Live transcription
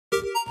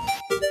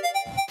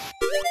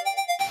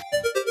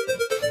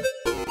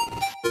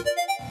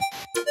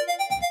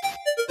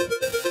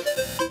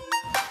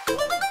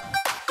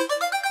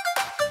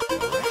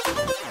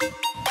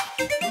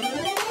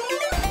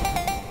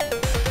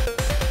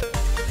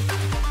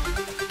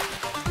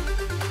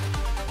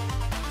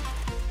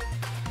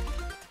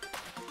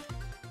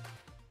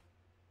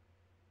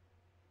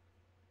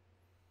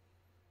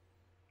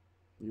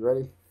You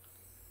ready?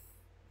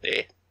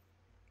 Yeah.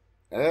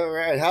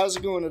 Alright, how's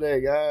it going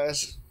today,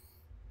 guys?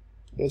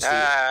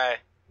 Hi.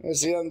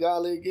 It's the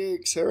Ungodly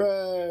Geeks,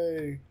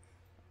 hooray!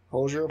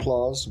 Hold your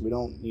applause, we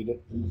don't need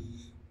it.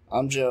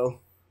 I'm Joe.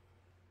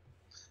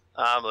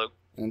 I'm Luke.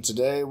 And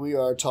today we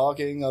are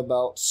talking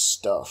about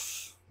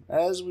stuff,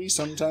 as we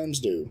sometimes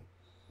do.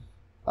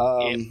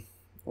 Yep.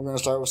 We're going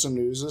to start with some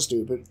news that's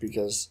stupid,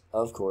 because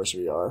of course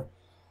we are.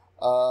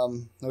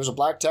 There was a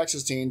black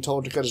Texas teen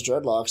told to cut his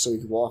dreadlocks so he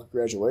could walk at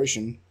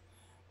graduation.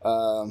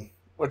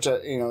 Which,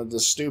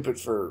 is stupid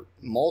for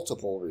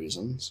multiple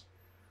reasons.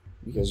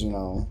 Because,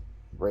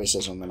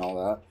 racism and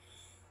all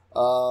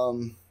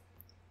that.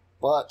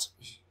 But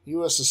he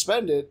was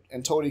suspended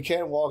and told he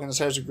can't walk in his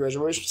high school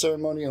graduation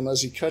ceremony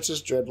unless he cuts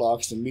his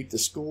dreadlocks to meet the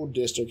school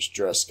district's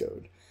dress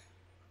code.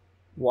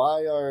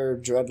 Why are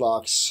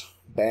dreadlocks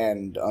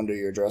banned under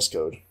your dress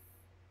code?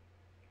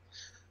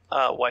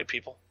 White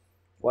people.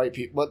 White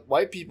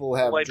people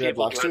have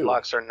dreadlocks too.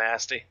 Dreadlocks are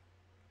nasty.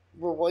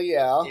 Well,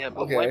 yeah. Yeah,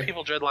 but okay. white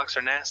people dreadlocks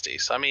are nasty.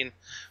 So I mean,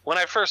 when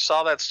I first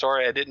saw that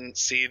story, I didn't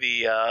see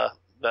the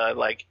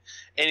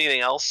anything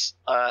else,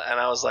 and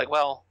I was like,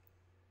 well,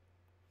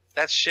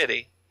 that's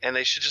shitty, and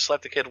they should just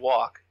let the kid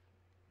walk.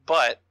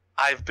 But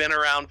I've been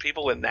around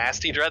people with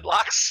nasty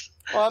dreadlocks.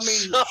 Well, I mean,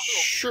 so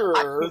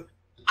sure.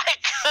 I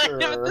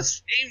kind of at the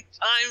same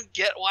time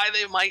get why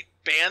they might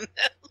ban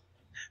them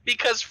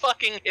because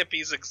fucking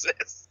hippies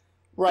exist.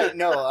 Right,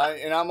 no,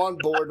 I'm on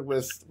board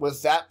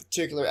with that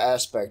particular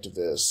aspect of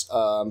this.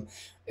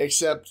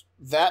 Except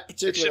that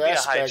particular it should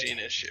aspect, be a hygiene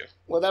issue.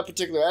 Well, that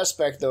particular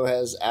aspect though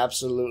has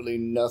absolutely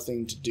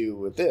nothing to do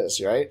with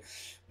this, right?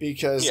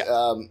 Because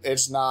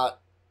it's not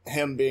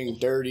him being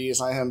dirty.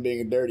 It's not him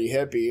being a dirty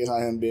hippie. It's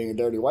not him being a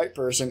dirty white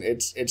person.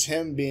 It's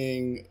him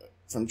being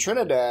from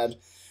Trinidad,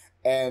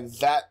 and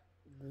that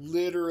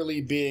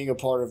literally being a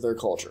part of their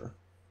culture.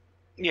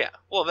 Yeah,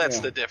 well, that's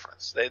the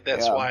difference.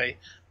 That's why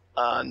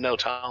no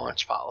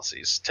tolerance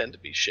policies tend to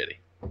be shitty.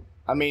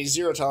 I mean,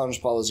 zero tolerance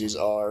policies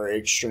are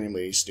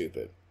extremely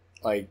stupid.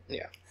 Like,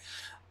 yeah,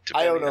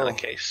 I don't know, on a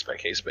case by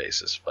case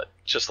basis, but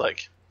just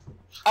like,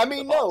 I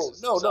mean, no,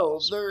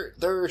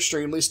 they're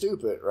extremely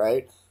stupid,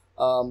 right?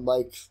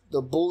 Like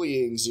the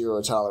bullying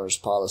zero tolerance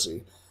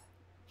policy.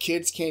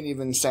 Kids can't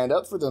even stand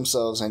up for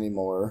themselves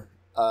anymore,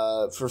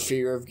 for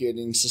fear of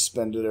getting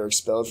suspended or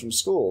expelled from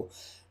school.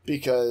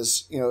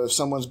 Because, if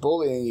someone's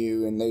bullying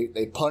you and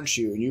they punch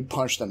you and you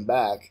punch them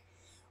back,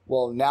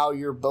 well, now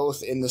you're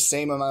both in the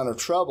same amount of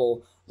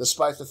trouble,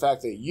 despite the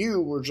fact that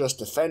you were just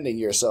defending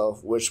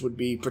yourself, which would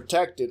be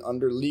protected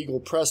under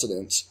legal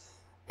precedents,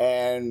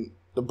 and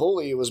the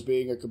bully was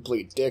being a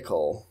complete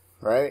dickhole,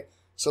 right?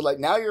 So, like,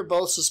 now you're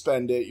both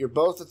suspended, you're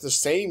both at the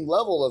same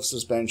level of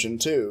suspension,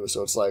 too,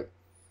 so it's like,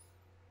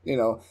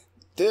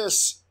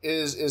 this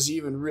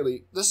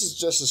is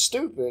just as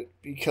stupid,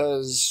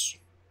 because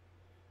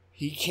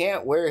he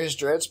can't wear his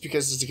dreads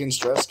because it's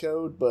against dress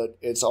code, but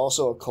it's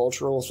also a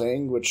cultural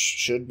thing which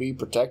should be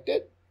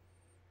protected?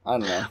 I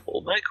don't know.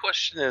 Well, my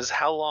question is,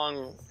 how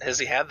long has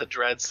he had the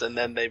dreads and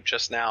then they've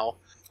just now...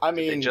 did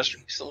they just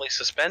recently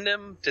suspend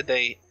him? Did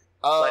they...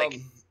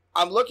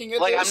 I'm looking at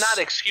this. I'm not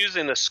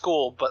excusing the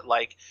school, but,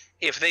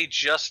 if they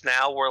just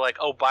now were like,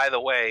 oh, by the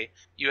way,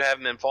 you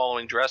haven't been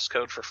following dress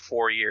code for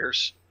 4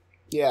 years...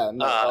 Yeah,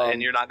 no,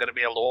 and you're not going to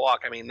be able to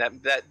walk. I mean,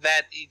 that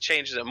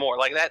changes it more.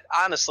 Like that,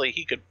 honestly,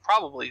 he could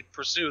probably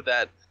pursue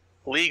that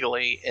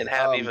legally and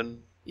have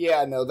even.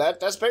 Yeah, no,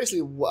 that's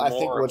basically I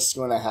think what's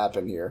going to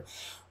happen here.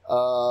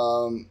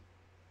 DeAndre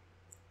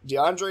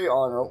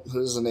Arnold,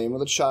 who's the name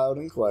of the child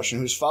in question,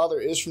 whose father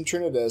is from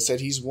Trinidad, said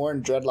he's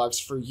worn dreadlocks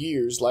for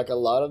years, like a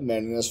lot of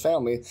men in his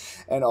family,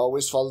 and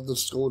always followed the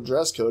school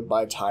dress code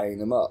by tying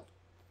them up.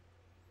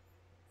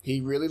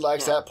 He really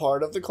likes that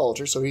part of the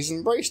culture, so he's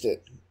embraced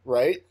it,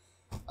 right?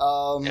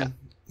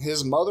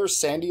 His mother,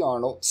 Sandy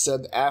Arnold,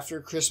 said after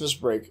Christmas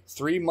break,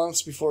 3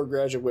 months before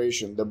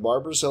graduation, the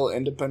Barbers Hill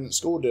Independent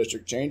School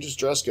District changed its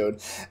dress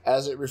code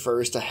as it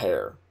refers to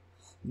hair.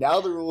 Now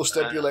the rules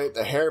stipulate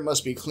the hair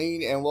must be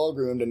clean and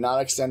well-groomed and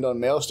not extend on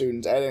male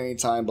students at any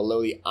time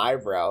below the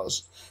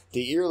eyebrows,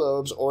 the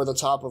earlobes, or the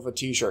top of a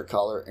t-shirt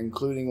collar,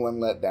 including when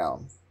let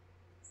down.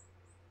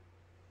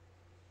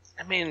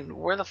 I mean,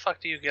 where the fuck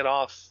do you get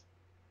off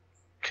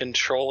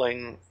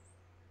controlling...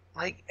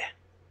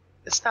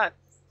 it's not...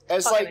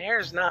 fucking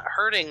hair's not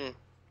hurting.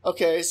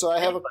 Okay, so I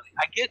have a...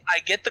 I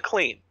get the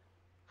clean.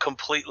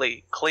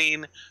 Completely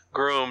clean,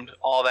 groomed,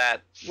 all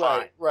that,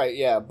 fine. Right,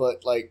 yeah,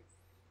 but,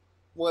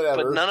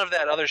 whatever. But none of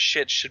that other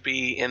shit should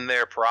be in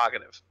their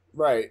prerogative.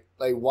 Right.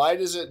 Why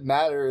does it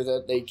matter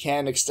that they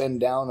can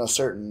extend down a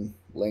certain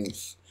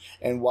length?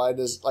 And why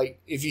does,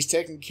 if he's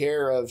taking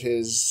care of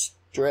his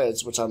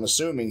dreads, which I'm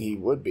assuming he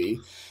would be,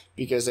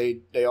 because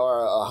they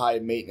are a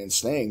high-maintenance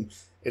thing,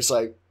 it's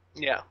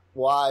yeah.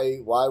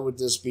 Why would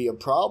this be a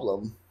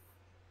problem?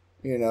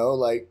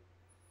 What?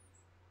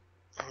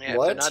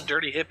 They're not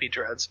dirty hippie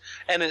dreads.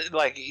 And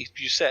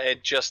you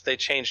said, they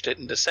changed it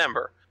in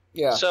December.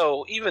 Yeah.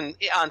 So even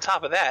on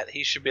top of that,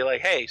 he should be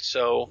like, hey,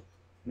 so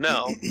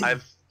no,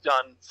 I've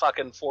done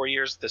fucking 4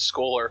 years at this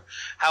school or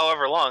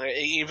however long,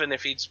 even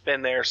if he's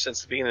been there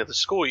since the beginning of the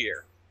school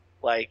year.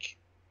 Like,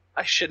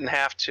 I shouldn't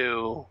have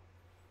to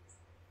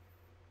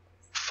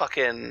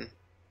fucking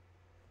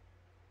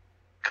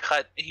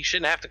he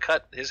shouldn't have to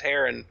cut his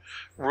hair and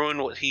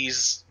ruin what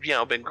he's,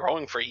 been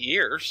growing for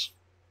years.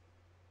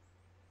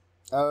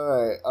 All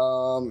right.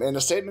 In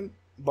a statement,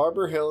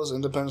 Barber Hills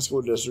Independent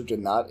School District did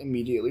not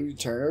immediately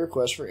return a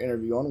request for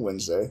interview on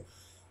Wednesday.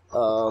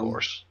 Of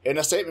course. In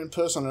a statement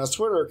posted on its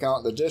Twitter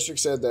account, the district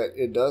said that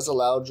it does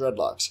allow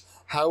dreadlocks.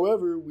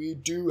 However, we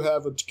do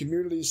have a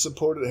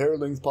community-supported hair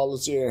length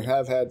policy and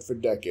have had for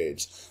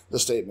decades, the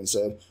statement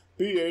said.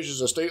 BH is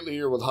a state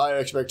leader with high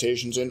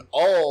expectations in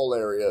all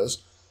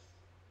areas.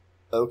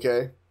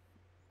 Okay.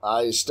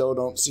 I still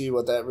don't see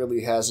what that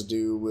really has to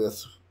do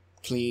with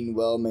clean,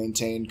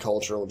 well-maintained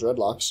cultural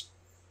dreadlocks.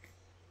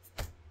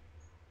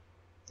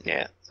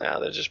 Yeah, no,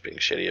 they're just being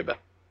shitty about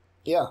it.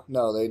 Yeah,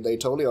 no, they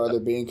totally are. They're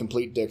being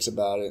complete dicks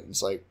about it.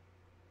 It's like,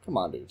 come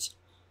on, dudes.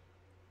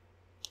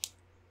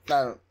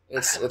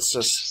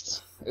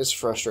 It's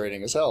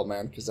frustrating as hell,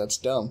 man, because that's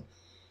dumb.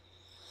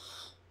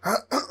 I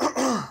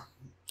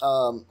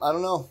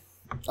don't know.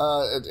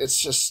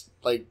 It's just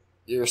like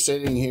you're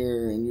sitting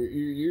here and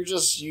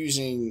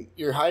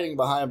you're hiding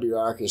behind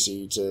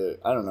bureaucracy to,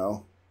 I don't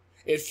know.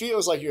 It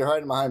feels like you're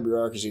hiding behind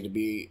bureaucracy to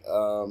be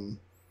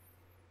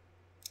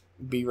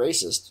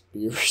racist.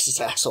 Be a racist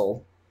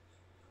asshole.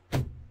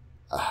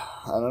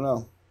 I don't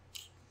know.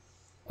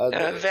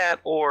 That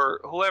or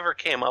whoever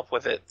came up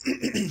with it,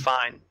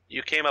 fine.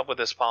 You came up with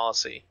this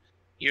policy.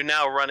 You're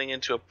now running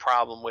into a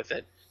problem with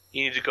it.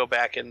 You need to go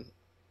back and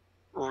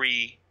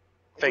rethink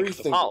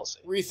the policy.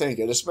 Rethink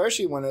it,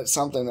 especially when it's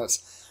something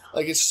that's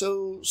like it's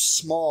so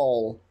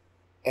small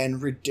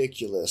and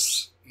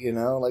ridiculous.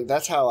 Like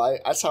that's how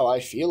I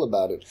feel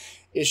about it.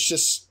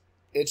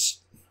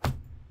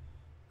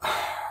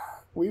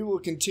 We will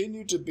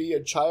continue to be a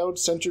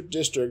child-centered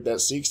district that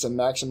seeks to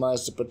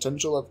maximize the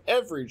potential of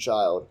every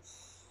child.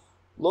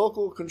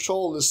 Local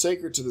control is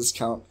sacred to this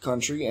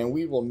country, and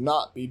we will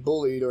not be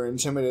bullied or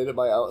intimidated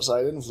by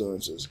outside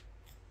influences.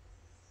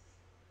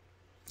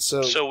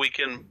 So we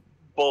can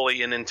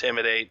bully and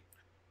intimidate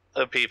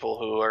the people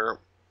who are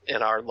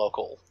in our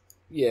local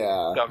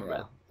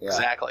government. Yeah.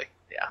 Exactly.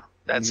 Yeah.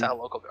 That's how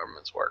local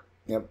governments work.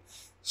 Yep.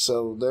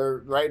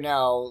 So right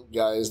now,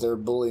 guys, they're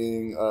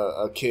bullying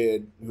a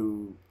kid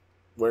who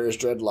wears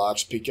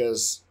dreadlocks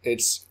because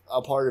it's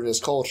a part of his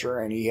culture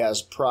and he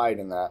has pride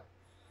in that.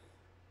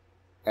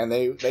 And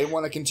they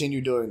want to continue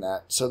doing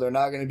that. So they're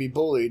not going to be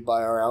bullied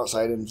by our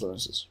outside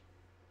influences.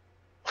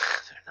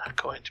 They're not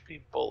going to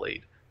be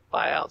bullied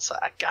by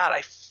outside. God,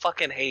 I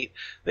fucking hate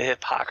the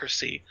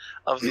hypocrisy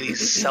of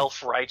these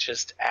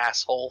self-righteous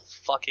asshole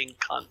fucking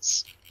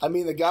cunts. I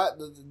mean, the guy.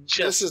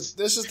 This is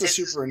the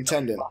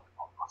superintendent.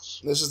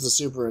 This is the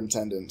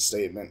superintendent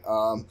statement.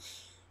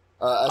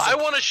 I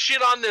want to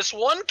shit on this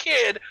one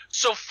kid,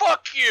 so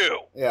fuck you.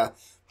 Yeah.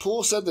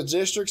 Poole said the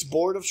district's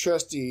board of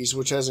trustees,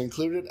 which has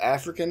included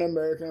African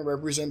American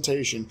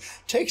representation,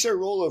 takes their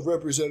role of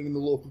representing the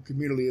local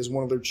community as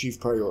one of their chief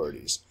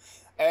priorities.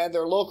 And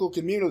their local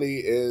community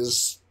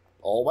is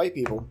all white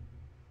people.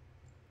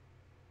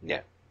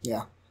 Yeah.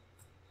 Yeah.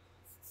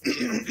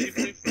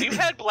 You've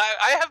had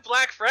I have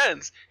black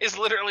friends is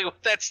literally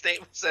what that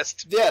statement says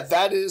to me. Yeah,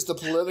 that is the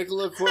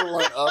political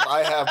equivalent of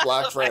I have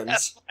black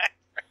friends.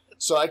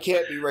 So I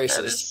can't be racist.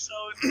 That is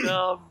so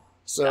dumb.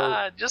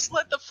 God, just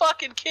let the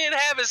fucking kid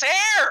have his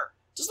hair.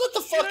 Just let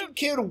the fucking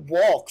kid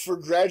walk for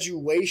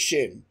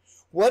graduation.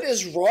 What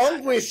is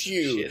wrong with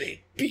you? Shitty.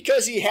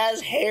 Because he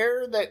has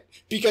hair?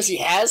 Because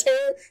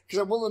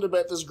I'm willing to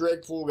bet this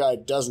Greg Poole guy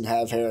doesn't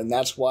have hair, and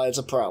that's why it's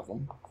a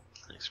problem.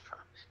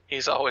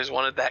 He's always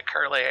wanted that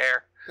curly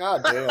hair.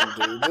 God damn,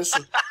 dude. This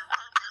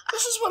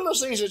is one of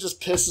those things that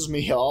just pisses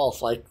me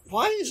off. Like,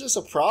 why is this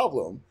a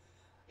problem?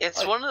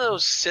 It's one of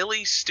those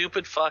silly,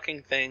 stupid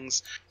fucking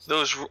things,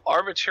 those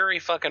arbitrary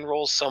fucking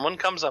rules someone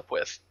comes up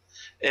with,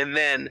 and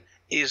then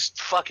is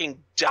fucking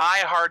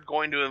diehard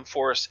going to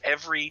enforce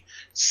every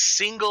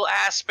single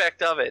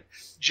aspect of it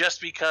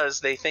just because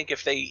they think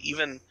if they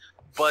even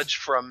budge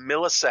for a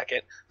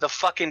millisecond, the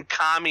fucking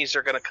commies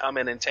are going to come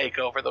in and take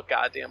over the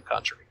goddamn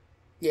country.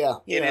 Yeah.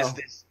 It is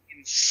this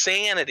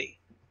insanity,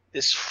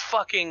 this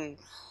fucking,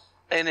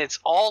 and it's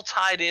all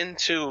tied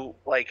into,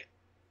 like,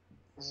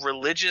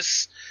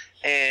 religious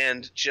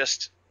and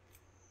just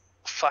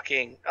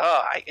fucking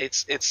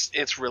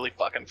it's really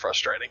fucking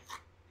frustrating.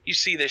 You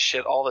see this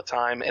shit all the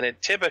time, and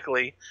it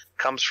typically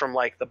comes from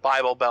like the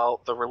Bible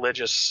Belt, the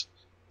religious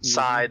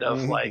side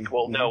of like,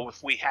 well, no,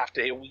 if we have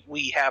to,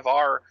 we have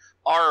our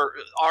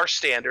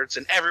standards,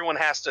 and everyone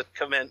has to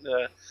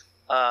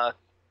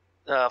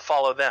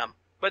follow them.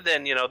 But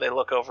then they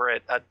look over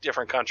at a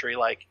different country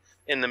like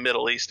in the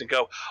Middle East and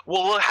go,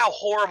 well, look how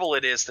horrible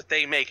it is that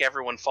they make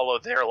everyone follow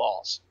their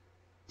laws.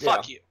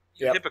 Fuck you.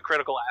 Yep.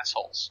 Hypocritical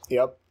assholes.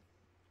 Yep.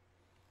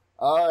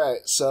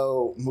 Alright,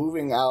 so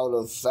moving out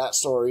of that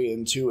story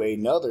into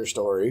another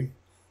story.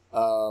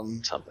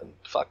 Something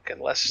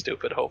fucking less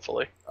stupid,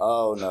 hopefully.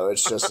 Oh, no,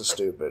 it's just as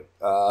stupid.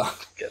 God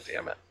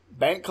damn it.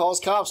 Bank calls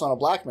cops on a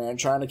black man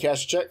trying to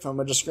cash a check from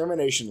a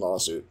discrimination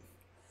lawsuit.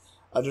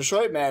 A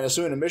Detroit man is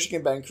suing a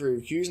Michigan bank for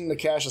refusing to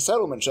cash a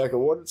settlement check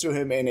awarded to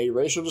him in a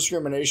racial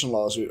discrimination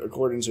lawsuit,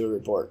 according to a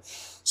report.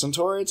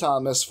 Suntory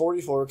Thomas,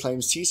 44,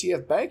 claims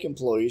TCF Bank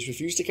employees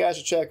refused to cash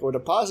a check or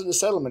deposit a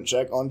settlement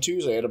check on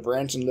Tuesday at a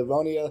branch in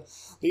Livonia,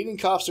 leading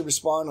cops to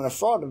respond on a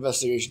fraud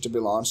investigation to be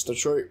launched,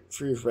 Detroit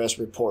Free Press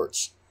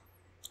reports.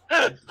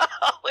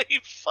 Holy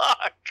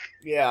fuck.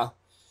 Yeah.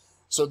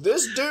 So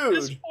this dude...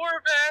 This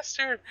poor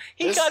bastard.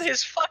 He got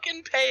his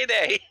fucking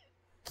payday.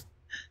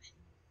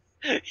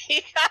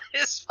 He got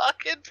his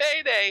fucking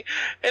payday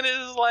and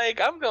is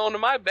like, I'm going to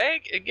my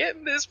bank and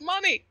getting this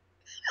money.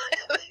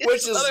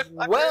 Which is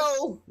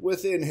well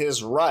within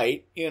his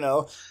right,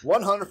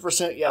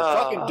 100%. Yeah,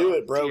 fucking do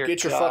it, bro.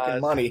 Get your fucking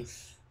money.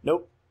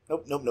 Nope.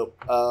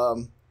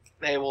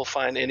 They will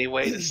find any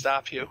way to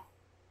stop you.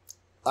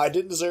 I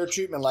didn't deserve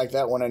treatment like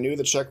that when I knew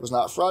the check was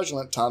not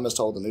fraudulent, Thomas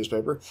told the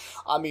newspaper.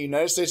 I'm a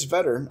United States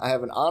veteran. I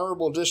have an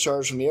honorable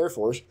discharge from the Air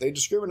Force. They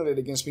discriminated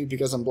against me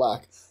because I'm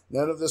black.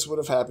 None of this would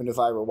have happened if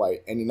I were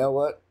white. And you know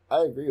what?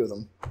 I agree with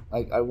him.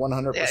 I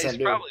 100% yeah, he's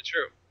do. Probably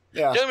true.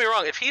 Yeah. Don't get me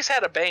wrong. If he's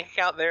had a bank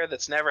account there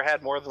that's never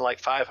had more than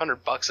like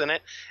 $500 in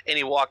it, and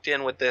he walked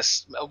in with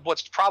this,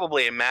 what's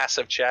probably a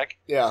massive check,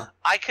 yeah,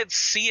 I could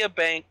see a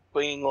bank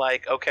being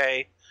like,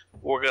 okay,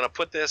 we're going to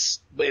put this,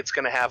 it's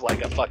going to have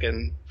like a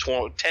fucking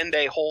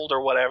 10-day hold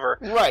or whatever.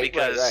 Right,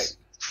 because,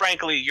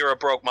 frankly, you're a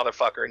broke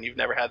motherfucker and you've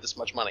never had this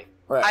much money.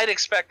 Right. I'd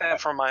expect that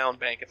from my own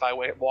bank if I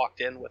walked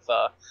in with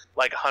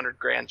like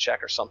 $100,000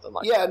 check or something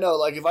like that. Yeah, no,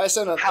 like if I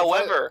sent a...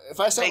 However, if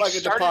I sent like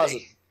a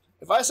deposit...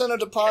 If I sent a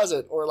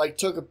deposit or like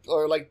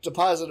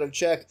deposited a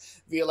check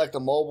via like the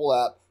mobile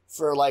app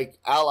for like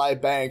Ally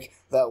Bank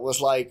that was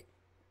like,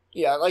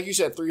 yeah, like you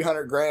said,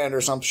 $300,000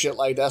 or some shit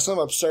like that, some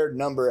absurd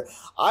number,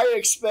 I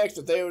expect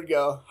that they would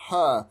go,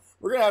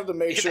 we're gonna have to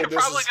make sure. They're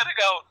probably gonna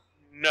go,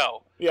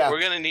 no, yeah,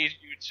 we're gonna need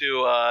you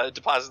to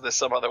deposit this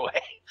some other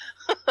way.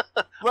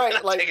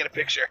 Right, like taking a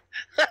picture,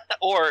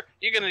 or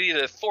you're gonna need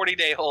a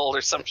 40-day hold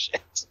or some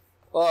shit.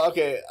 Well,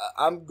 okay,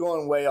 I'm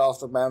going way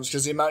off the bounds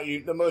because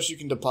the most you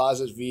can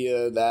deposit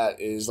via that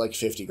is like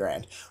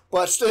 $50,000,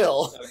 but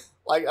still,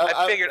 like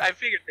I figured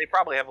they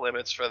probably have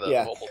limits for the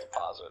mobile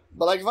deposit.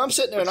 But like if I'm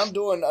sitting there and I'm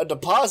doing a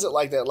deposit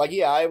like that, like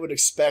I would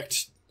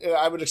expect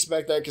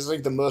that because I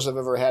think the most I've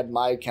ever had in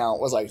my account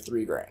was like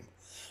 $3,000,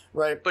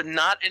 right? But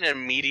not an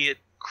immediate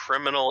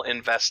criminal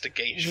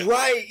investigation,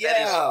 right? Yeah,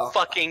 that is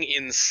fucking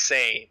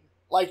insane.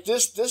 Like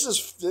this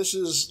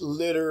is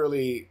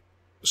literally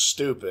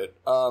stupid.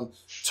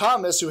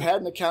 Thomas, who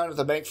had an account at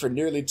the bank for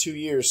nearly 2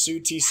 years,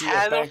 sued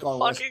TCF Bank on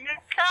fucking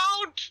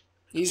account.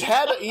 He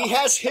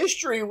has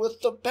history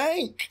with the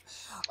bank,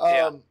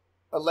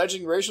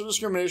 alleging racial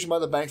discrimination by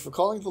the bank for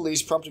calling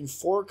police, prompting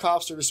 4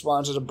 cops to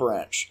respond to the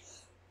branch.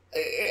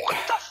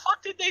 What the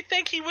fuck did they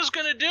think he was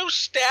gonna do?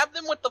 Stab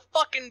them with the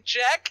fucking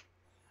check?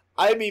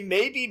 I mean,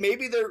 maybe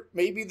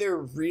they're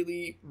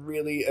really,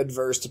 really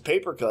adverse to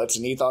paper cuts,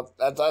 and he thought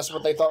that's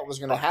what they thought was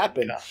going to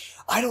happen. Yeah.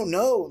 I don't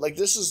know. Like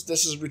this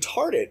is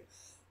retarded,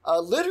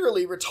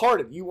 literally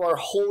retarded. You are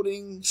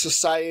holding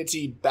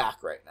society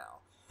back right now.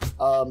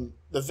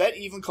 The vet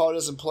even called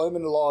his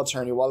employment law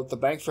attorney while at the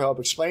bank for help,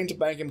 explained to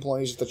bank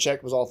employees that the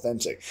check was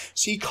authentic.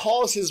 So he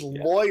calls his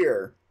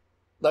lawyer,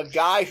 the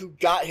guy who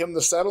got him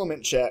the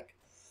settlement check.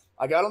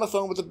 I got on the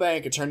phone with the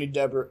bank, Attorney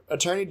Deborah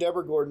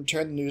Gordon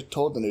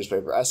told the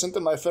newspaper. I sent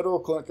them my federal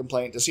court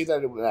complaint to see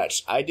that it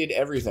matched. I did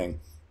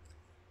everything.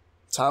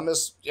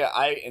 Thomas,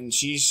 and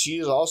she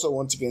is also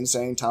once again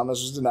saying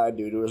Thomas was denied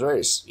due to his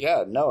race.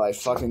 Yeah, no, I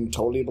fucking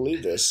totally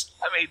believe this.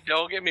 I mean,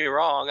 don't get me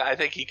wrong. I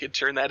think he could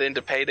turn that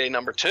into payday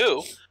number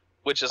 2,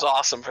 which is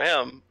awesome for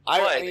him.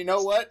 You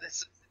know what?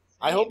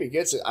 I hope he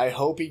gets it.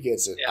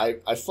 Yeah.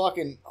 I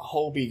fucking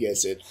hope he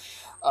gets it.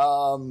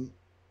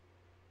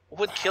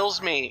 What kills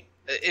me,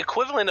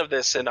 equivalent of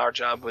this in our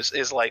job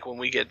is like when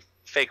we get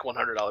fake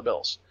 $100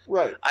 bills.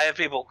 Right. I've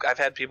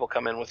had people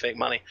come in with fake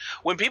money.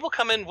 When people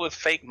come in with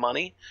fake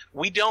money,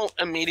 we don't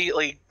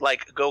immediately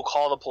like go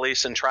call the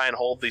police and try and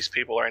hold these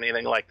people or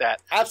anything like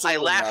that. Absolutely.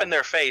 I laugh in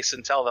their face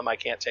and tell them I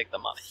can't take the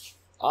money.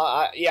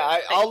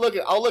 I'll look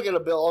at a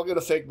bill. I'll get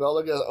a fake bill. I'll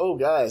look at, oh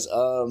guys,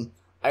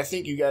 I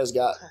think you guys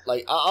got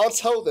like I'll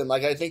tell them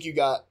like I think you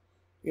got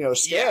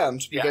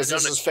scammed because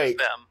this is fake.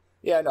 Them.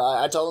 Yeah, no,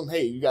 I told them,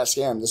 hey, you got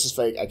scammed. This is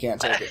fake. I can't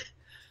take it.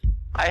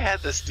 I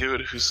had this dude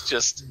who's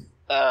just,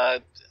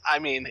 I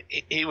mean,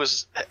 he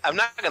was, I'm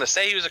not going to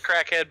say he was a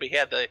crackhead, but he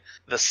had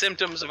the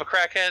symptoms of a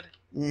crackhead.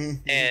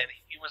 Mm-hmm. And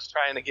he was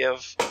trying to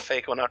give a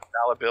fake $100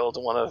 bill to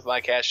one of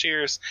my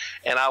cashiers.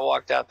 And I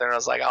walked out there and I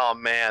was like, oh,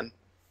 man,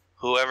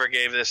 whoever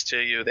gave this to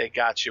you, they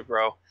got you,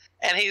 bro.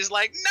 And he's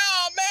like,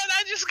 no, man,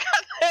 I just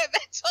got that. They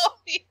told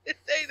me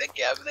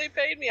they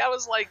paid me. I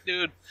was like,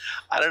 dude,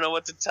 I don't know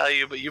what to tell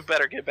you, but you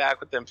better get back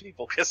with them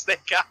people because they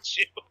got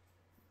you.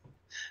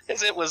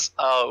 Because it was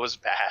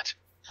bad.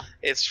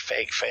 It's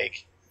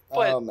fake.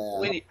 But oh,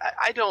 man.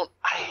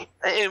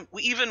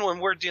 Even when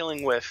we're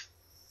dealing with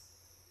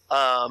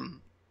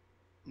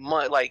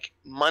like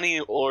money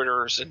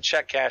orders and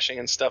check cashing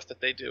and stuff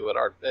that they do at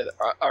our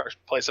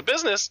place of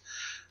business,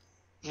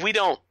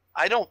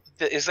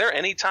 is there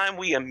any time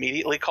we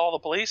immediately call the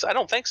police? I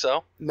don't think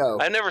so. No.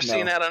 I've never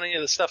seen that on any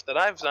of the stuff that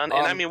I've done.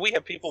 And I mean, we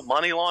have people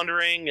money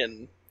laundering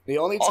and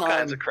all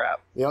kinds of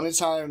crap. The only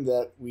time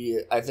that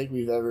I think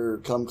we've ever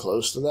come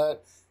close to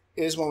that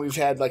is when we've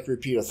had like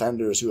repeat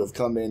offenders who have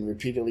come in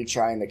repeatedly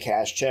trying to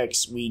cash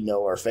checks we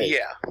know are fake.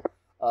 Yeah.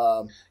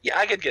 Yeah,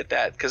 I could get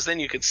that because then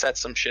you could set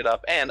some shit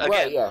up. And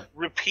again,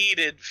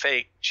 repeated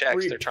fake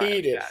checks they're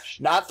trying to cash.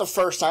 Not the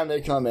first time they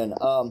come in.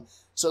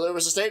 So there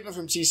was a statement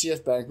from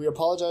TCF Bank. We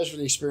apologize for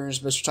the experience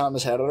Mr.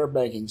 Thomas had at our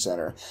banking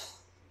center.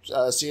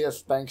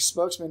 CF Bank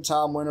spokesman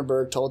Tom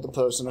Winterberg told the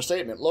Post in a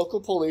statement, local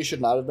police should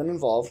not have been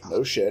involved.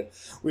 No shit.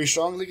 We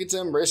strongly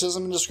condemn racism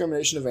and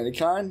discrimination of any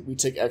kind. We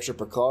take extra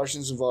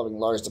precautions involving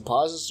large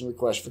deposits and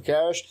requests for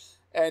cash.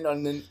 And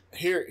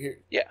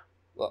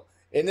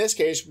in this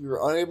case, we were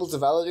unable to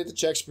validate the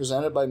checks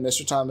presented by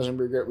Mr. Thomas and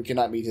regret we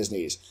cannot meet his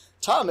needs.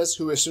 Thomas,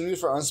 who is sued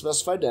for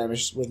unspecified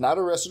damage, was not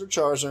arrested or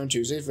charged during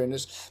Tuesday's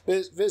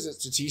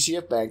visits to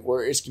TCF Bank,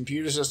 where its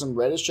computer system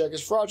read his check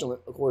as fraudulent,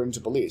 according to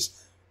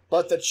police.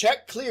 But the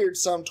check cleared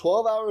some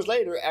 12 hours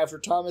later after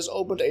Thomas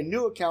opened a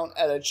new account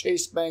at a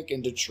Chase Bank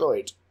in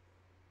Detroit.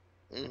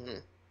 Mm-hmm.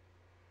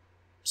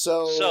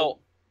 So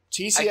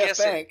TCF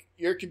Bank,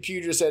 your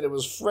computer said it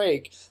was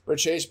fake, but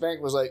Chase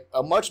Bank was like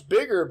a much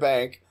bigger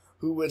bank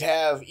who would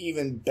have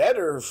even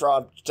better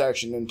fraud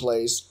protection in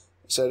place,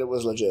 said it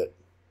was legit.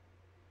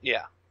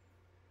 Yeah.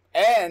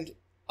 And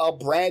a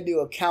brand new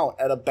account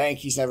at a bank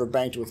he's never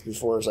banked with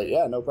before. It's like,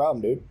 yeah, no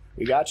problem, dude.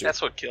 We got you.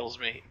 That's what kills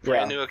me.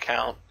 Brand new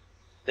account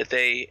that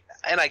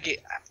I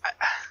get...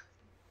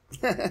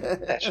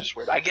 that's just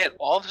weird. I get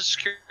all the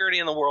security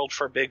in the world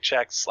for big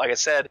checks. Like I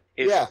said,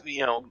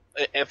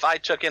 if I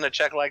took in a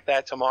check like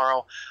that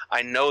tomorrow,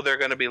 I know they're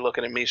going to be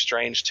looking at me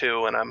strange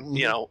too, and I'm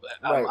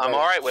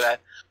all right with that.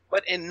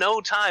 But in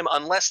no time,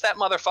 unless that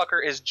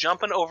motherfucker is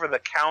jumping over the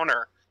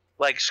counter,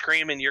 like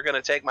screaming, "You're going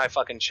to take my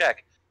fucking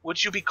check,"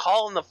 would you be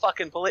calling the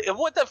fucking police?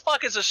 What the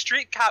fuck is a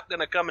street cop going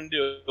to come and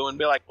do and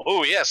be like,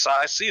 "Oh yes,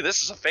 I see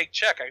this is a fake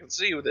check. I can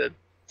see the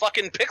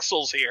fucking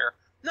pixels here."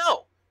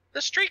 No.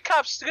 The street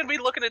cop's going to be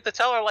looking at the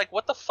teller like,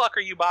 what the fuck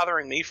are you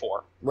bothering me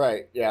for?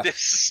 Right, yeah.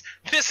 This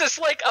is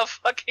like a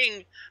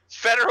fucking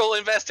federal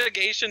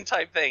investigation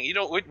type thing.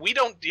 We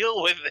don't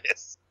deal with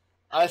this.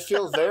 I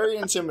feel very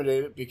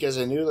intimidated because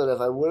I knew that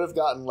if I would have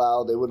gotten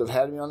loud, they would have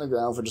had me on the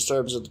ground for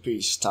disturbance of the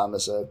peace,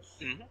 Thomas said.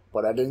 Mm-hmm.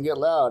 But I didn't get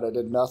loud. I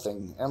did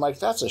nothing. And,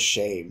 that's a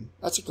shame.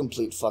 That's a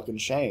complete fucking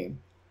shame.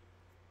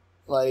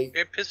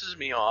 It pisses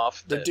me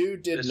off. The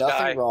dude did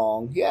nothing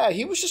wrong. Yeah,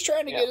 he was just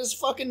trying to get his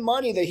fucking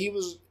money that he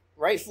was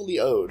rightfully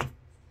owed.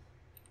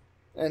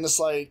 And it's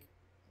like,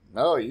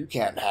 no, you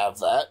can't have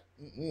that.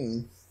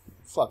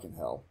 Fucking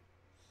hell.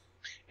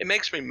 It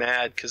makes me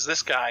mad because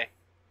this guy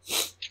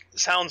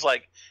sounds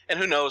like, and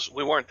who knows,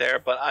 we weren't there,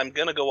 but I'm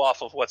going to go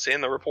off of what's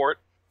in the report.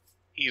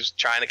 He's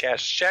trying to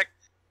cash his check.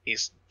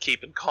 He's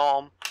keeping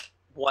calm,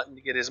 wanting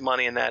to get his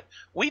money in that.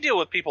 We deal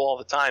with people all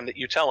the time that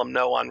you tell them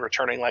no on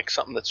returning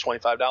something that's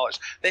 $25.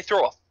 They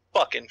throw a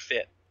fucking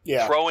fit.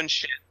 Yeah. Throwing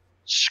shit,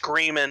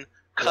 screaming,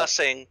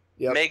 cussing.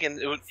 Yep.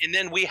 And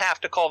then we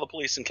have to call the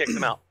police and kick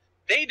them out.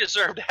 They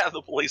deserve to have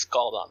the police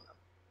called on them.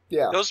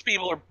 Yeah. Those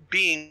people are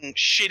being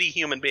shitty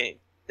human beings.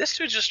 This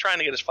dude's just trying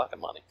to get his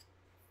fucking money.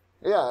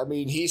 Yeah, I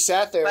mean, he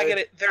sat there. I get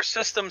it. Their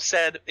system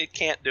said it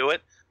can't do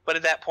it, but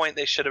at that point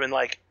they should have been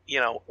like,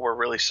 we're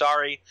really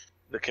sorry.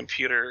 The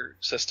computer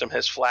system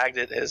has flagged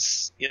it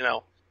as,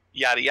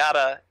 yada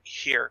yada.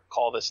 Here,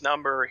 call this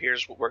number.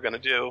 Here's what we're going to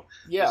do.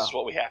 Yeah. This is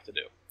what we have to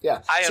do.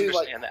 Yeah. I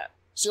understand that.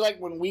 See,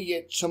 when we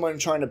get someone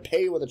trying to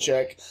pay with a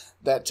check,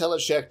 that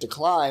telecheck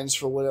declines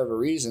for whatever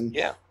reason.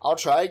 Yeah. I'll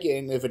try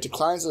again. If it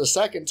declines the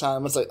second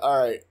time, it's like, all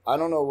right, I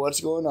don't know what's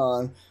going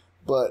on,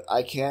 but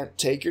I can't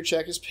take your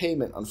check as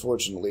payment,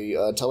 unfortunately.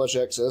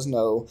 Telecheck says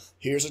no.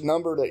 Here's a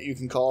number that you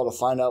can call to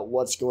find out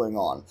what's going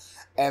on.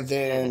 And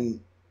then,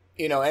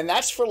 and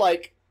that's for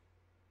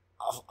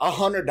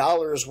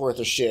 $100 worth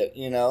of shit,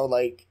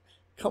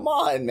 come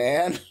on,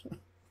 man.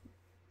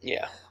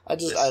 Yeah. I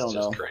don't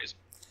know. Crazy.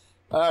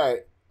 All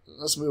right.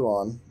 Let's move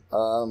on.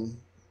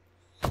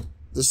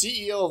 The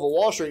CEO of a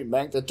Wall Street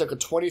bank that took a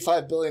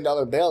 $25 billion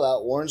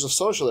bailout warns of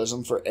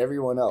socialism for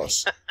everyone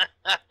else.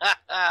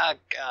 God,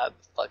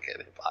 fucking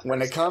hypocrisy.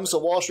 When it comes to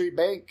Wall Street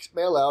bank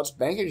bailouts,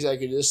 bank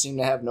executives seem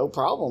to have no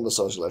problem with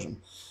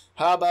socialism.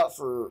 How about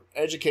for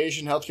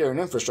education, healthcare, and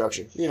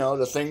infrastructure?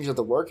 The things that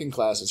the working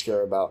classes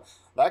care about.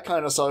 That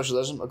kind of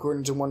socialism,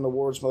 according to one of the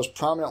world's most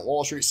prominent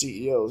Wall Street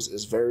CEOs,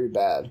 is very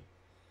bad.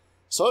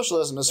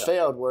 Socialism has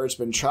failed where it's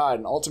been tried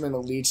and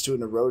ultimately leads to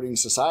an eroding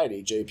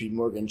society, J.P.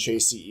 Morgan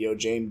Chase CEO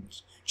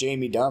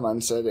Jamie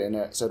Dimon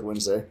said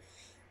Wednesday.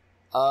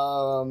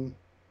 I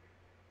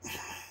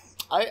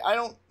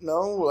don't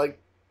know.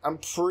 I'm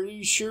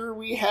pretty sure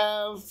we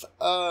have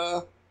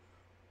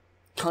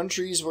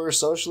countries where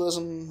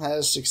socialism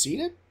has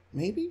succeeded,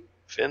 maybe?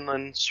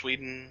 Finland,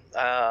 Sweden,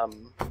 a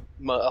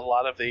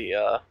lot of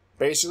the...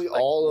 basically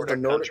all of the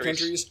Nordic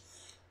countries.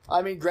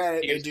 I mean,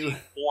 granted, they do form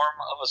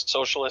of a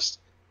socialist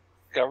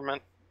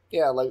government.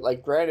 Yeah,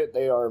 like granted,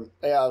 they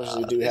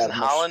obviously do have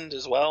Holland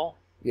as well.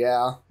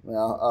 Yeah,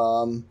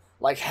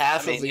 like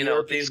half of the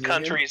European these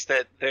countries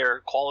that their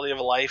quality of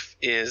life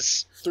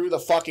is through the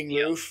fucking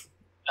roof.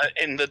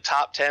 In the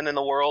top 10 in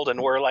the world,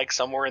 and we're like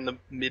somewhere in the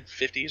mid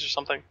 50s or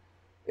something.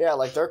 Yeah,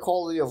 like their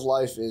quality of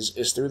life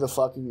is through the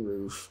fucking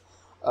roof.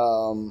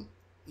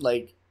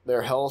 Like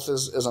their health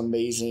is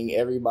amazing.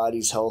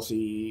 Everybody's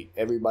healthy.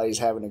 Everybody's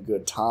having a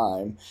good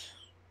time.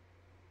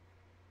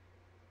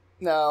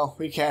 No,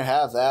 we can't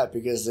have that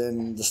because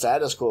then the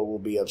status quo will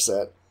be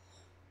upset.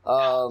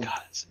 Oh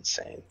God, it's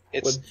insane.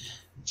 It's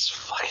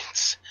fucking.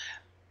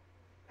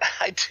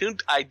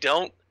 I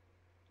don't.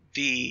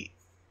 The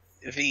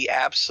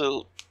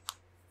absolute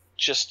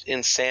just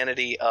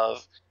insanity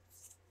of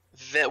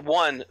that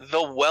one.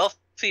 The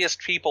wealthiest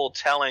people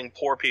telling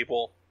poor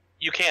people,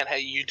 you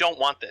don't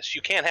want this.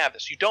 You can't have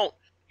this. You don't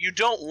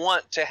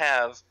want to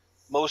have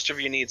most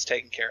of your needs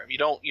taken care of. You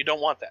don't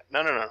want that.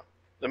 No.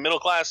 The middle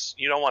class,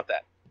 you don't want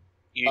that.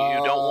 You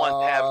don't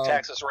want to have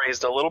taxes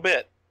raised a little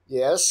bit.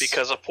 Yes.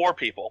 Because of poor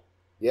people.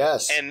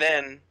 Yes. And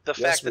then the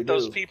fact that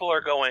those people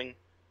are going,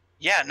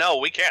 yeah, no,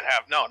 we can't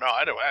have, no,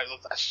 I don't,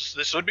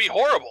 this would be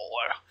horrible.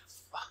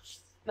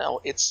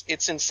 No, it's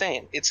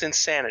insane. It's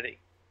insanity.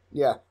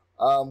 Yeah.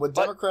 With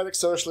Democratic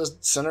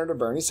Socialist Senator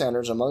Bernie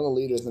Sanders among the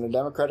leaders in the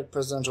Democratic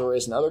presidential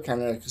race and other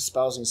candidates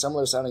espousing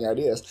similar sounding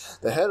ideas,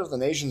 the head of the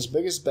nation's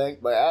biggest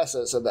bank by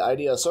assets said the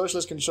idea of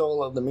socialist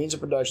control of the means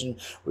of production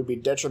would be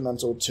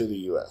detrimental to the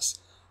U.S.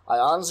 I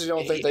honestly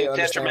don't think they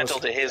understand. Detrimental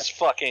to his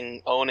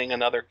fucking owning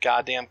another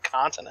goddamn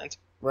continent.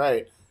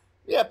 Right.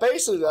 Yeah,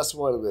 basically that's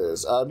what it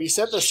is. He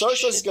said the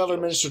socialist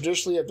governments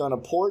traditionally have done a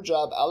poor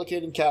job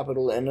allocating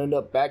capital and end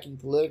up backing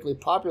politically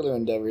popular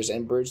endeavors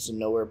and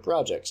bridge-to-nowhere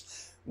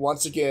projects.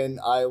 Once again,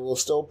 I will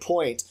still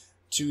point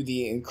to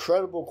the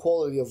incredible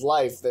quality of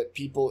life that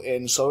people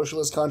in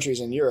socialist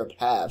countries in Europe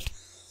have.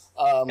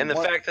 And the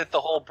fact that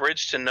the whole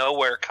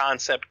bridge-to-nowhere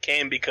concept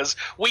came because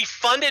we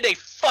funded a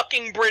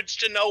fucking bridge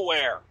to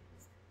nowhere.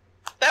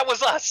 That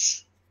was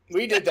us.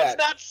 We did that.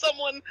 Not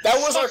someone. That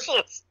was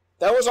socialist.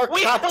 That was our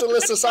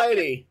capitalist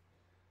society.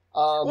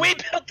 We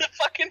built the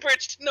fucking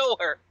bridge to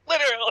nowhere,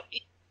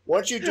 literally.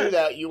 Once you do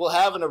that, you will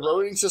have an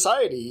eroding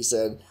society, he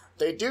said.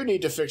 They do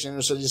need to fix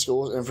inner-city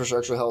schools,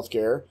 infrastructure,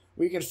 healthcare.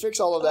 We can fix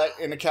all of that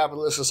in a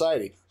capitalist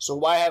society. So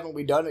why haven't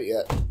we done it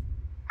yet?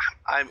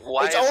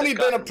 It's only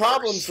been a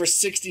problem for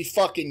 60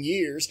 fucking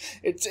years.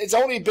 It's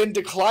only been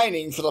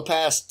declining for the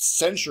past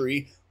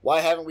century.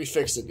 Why haven't we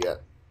fixed it yet?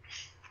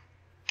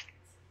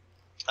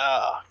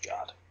 Oh,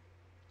 God.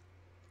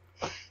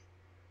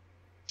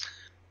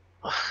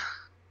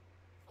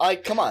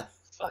 Come on.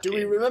 Do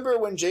we remember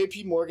when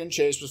J.P. Morgan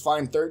Chase was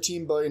fined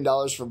 $13 billion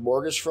for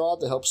mortgage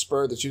fraud to help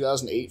spur the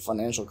 2008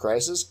 financial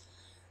crisis?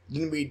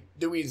 Do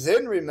we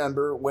then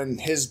remember when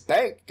his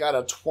bank got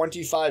a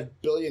 $25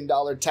 billion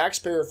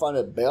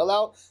taxpayer-funded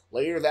bailout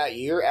later that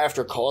year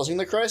after causing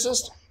the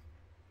crisis?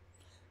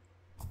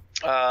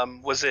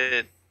 Was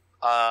it...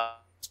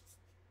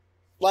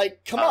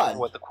 come on.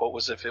 What the quote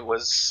was, if it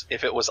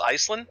was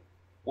Iceland,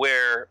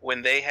 where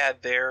when they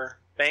had their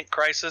bank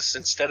crisis,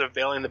 instead of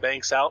bailing the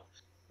banks out,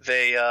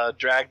 they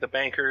dragged the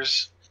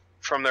bankers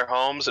from their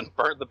homes and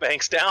burnt the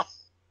banks down.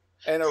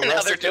 And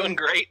now they're doing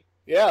great.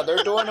 Yeah,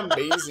 they're doing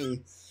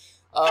amazing.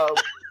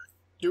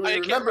 Do we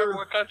remember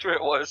what country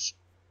it was?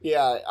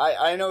 Yeah,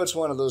 I know it's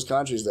one of those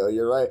countries, though.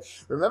 You're right.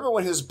 Remember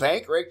when his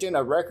bank raked in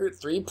a record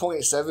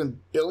 $3.7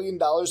 billion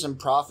in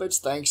profits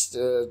thanks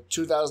to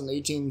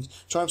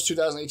Trump's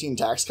 2018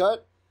 tax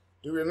cut?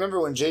 Do you remember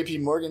when J.P.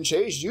 Morgan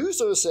Chase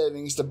used those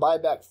savings to buy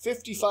back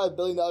 $55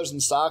 billion in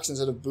stocks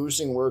instead of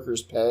boosting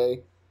workers'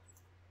 pay?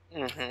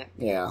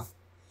 Mm-hmm. Yeah.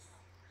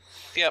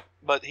 Yep,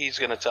 but he's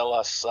going to tell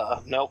us,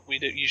 nope,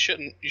 you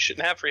shouldn't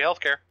have free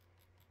healthcare.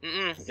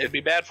 It'd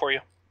be bad for you.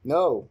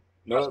 No,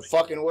 it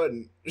fucking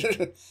wouldn't.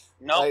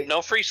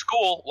 No free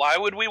school. Why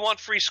would we want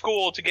free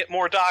school to get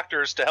more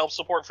doctors to help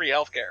support free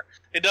healthcare?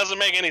 It doesn't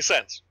make any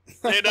sense.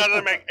 It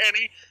doesn't make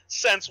any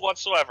sense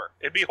whatsoever.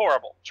 It'd be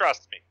horrible.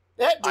 Trust me.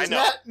 That does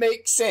not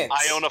make sense.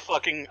 I own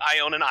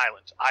an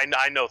island.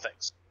 I know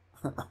things.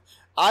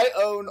 I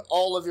own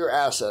all of your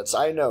assets.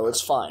 I know,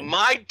 it's fine.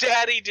 My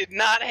daddy did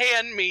not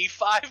hand me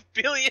 $5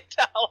 billion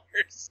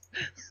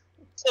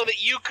so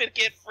that you could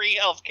get free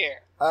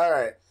healthcare.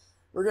 Alright.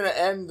 We're going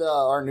to end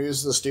our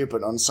News of the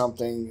Stupid on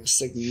something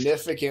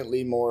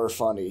significantly more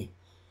funny.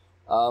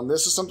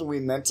 This is something we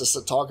meant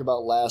to talk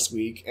about last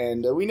week,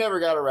 and we never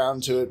got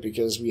around to it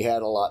because we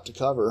had a lot to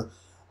cover.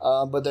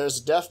 But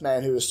there's a deaf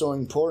man who is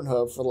suing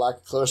Pornhub for lack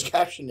of closed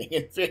captioning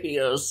in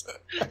videos.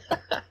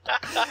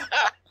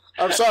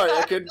 I'm sorry,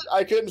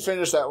 I couldn't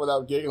finish that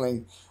without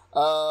giggling.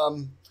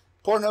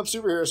 Pornhub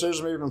superhero searches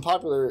may have been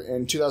popular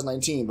in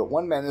 2019, but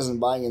one man isn't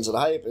buying into the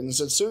hype and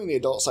instead suing the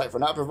adult site for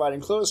not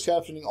providing closed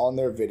captioning on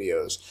their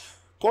videos.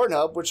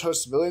 Pornhub, which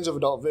hosts millions of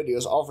adult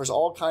videos, offers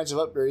all kinds of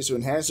upgrades to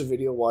enhance the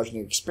video watching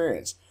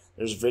experience.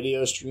 There's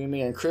video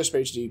streaming and crisp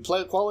HD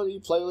quality,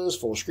 playlists,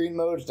 full screen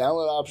modes,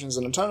 download options,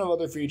 and a ton of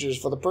other features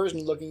for the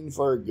person looking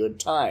for a good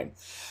time.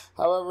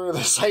 However,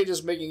 the site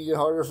is making it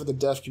harder for the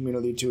deaf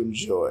community to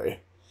enjoy.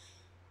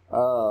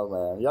 Oh,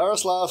 man.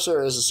 Yaroslav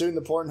Sir is suing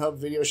the Pornhub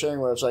video sharing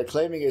website,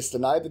 claiming it's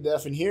denied the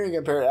deaf and hearing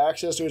impaired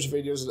access to its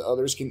videos that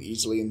others can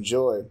easily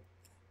enjoy.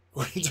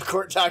 According to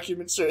court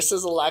documents, Sir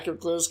says a lack of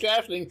closed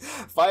captioning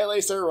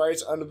violates their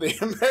rights under the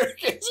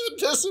Americans with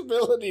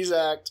Disabilities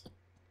Act.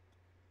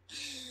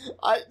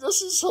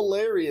 This is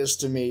hilarious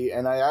to me,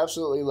 and I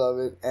absolutely love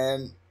it,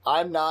 and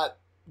I'm not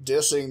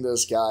dissing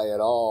this guy at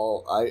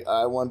all.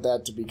 I want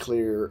that to be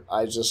clear.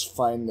 I just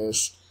find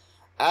this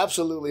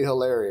absolutely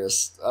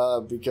hilarious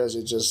because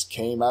it just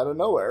came out of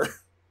nowhere.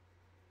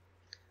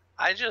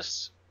 I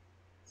don't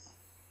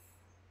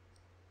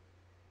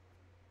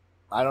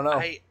know.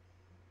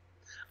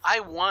 I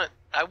want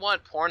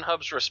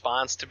Pornhub's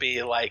response to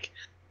be like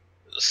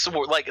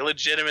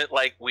legitimate,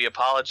 like, we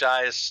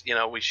apologize,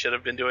 we should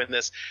have been doing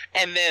this,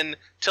 and then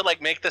to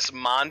like make this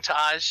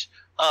montage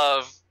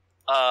of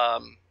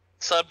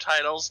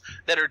subtitles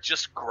that are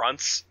just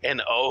grunts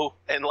and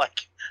and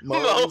like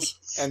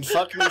moans and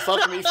fuck me,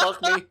 fuck me,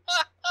 fuck me.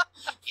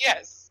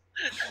 Yes.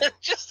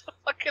 Just a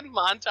fucking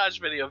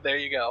montage video. There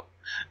you go.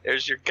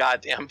 There's your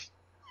goddamn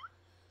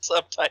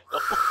subtitle.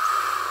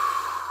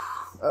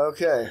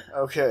 Okay.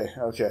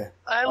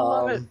 I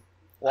love it.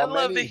 I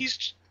love that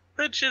he's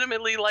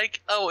legitimately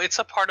like, oh, it's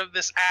a part of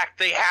this act.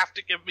 They have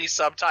to give me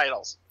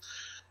subtitles.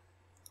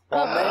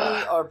 While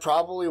many are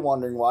probably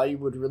wondering why you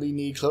would really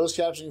need closed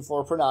captioning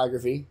for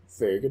pornography,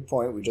 very good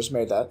point, we just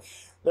made that,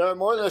 there are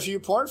more than a few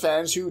porn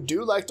fans who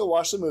do like to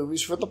watch the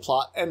movies for the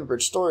plot and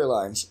rich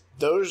storylines.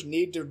 Those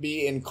need to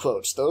be in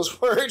quotes.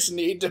 Those words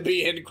need to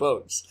be in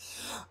quotes.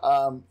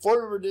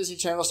 Former Disney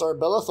Channel star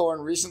Bella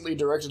Thorne recently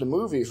directed a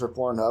movie for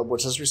Pornhub,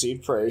 which has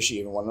received praise. She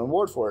even won an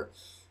award for it.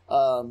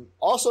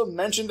 Also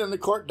mentioned in the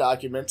court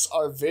documents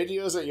are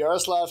videos that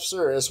Yaroslav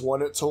Suris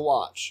wanted to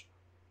watch.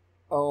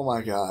 Oh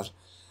my god.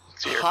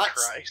 Dear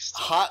Christ.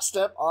 Hot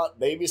step aunt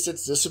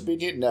babysits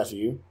disobedient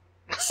nephew.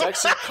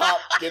 Sexy cop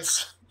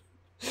gets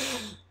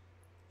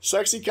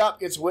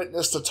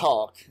witness to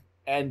talk.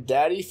 And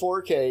Daddy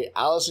 4K,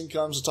 Allison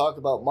comes to talk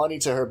about money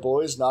to her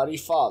boy's naughty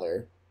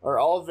father. Are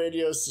all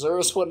videos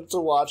Cyrus wanted to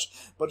watch,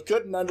 but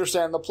couldn't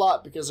understand the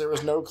plot because there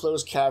was no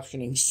closed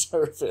captioning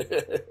service.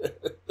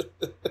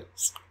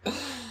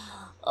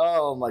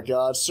 Oh my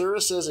god.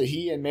 Cyrus says that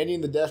he and many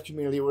in the deaf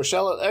community will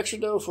shell out extra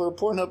dough for a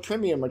Pornhub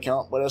premium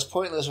account, but it's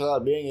pointless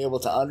without being able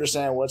to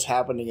understand what's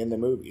happening in the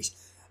movies.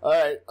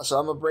 Alright, so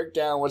I'm gonna break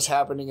down what's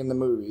happening in the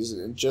movies,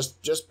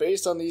 just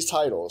based on these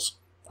titles.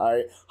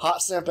 Alright,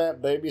 hot step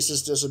aunt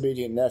babysits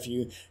disobedient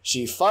nephew.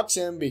 She fucks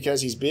him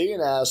because he's being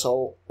an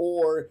asshole,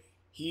 or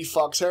he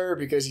fucks her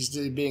because he's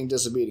being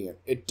disobedient.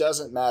 It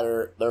doesn't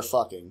matter. They're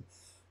fucking.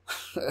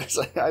 It's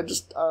like,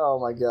 oh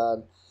my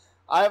god.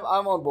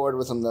 I'm on board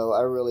with him though.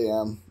 I really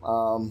am.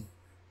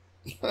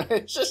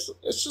 It's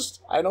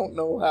just, I don't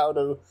know how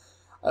to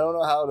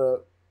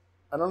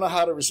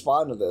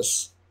respond to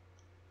this.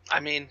 I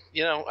mean,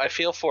 I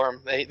feel for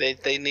him.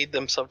 They need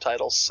them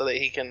subtitles so that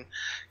he can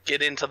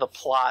get into the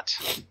plot.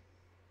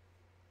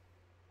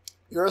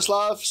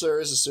 Yaroslav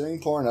Suris is suing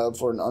Pornhub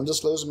for an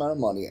undisclosed amount of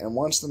money and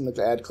wants them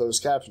to add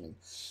closed captioning.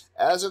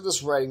 As of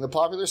this writing, the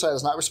popular site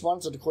has not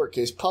responded to the court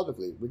case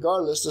publicly.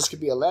 Regardless, this could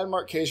be a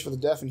landmark case for the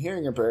deaf and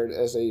hearing impaired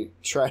as they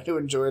try to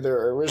enjoy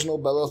their original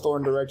Bella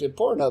Thorne-directed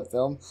Pornhub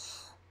film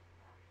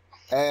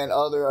and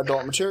other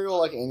adult material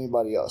like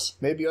anybody else.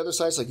 Maybe other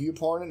sites like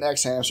YouPorn and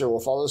Xhamster will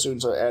follow suit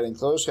and start adding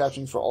closed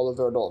captioning for all of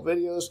their adult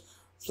videos,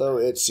 though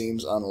it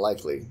seems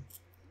unlikely.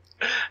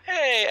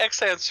 Hey,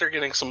 Xhamster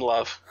getting some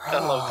love. I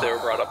love they were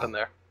brought up in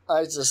there.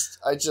 I'm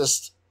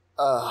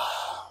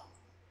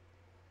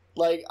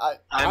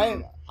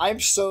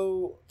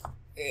so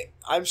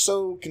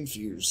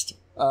confused.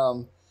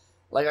 I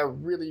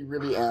really,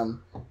 really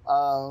am.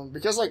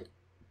 Because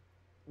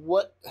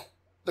what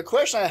the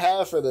question I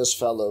have for this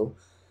fellow,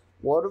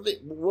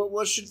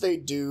 what should they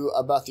do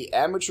about the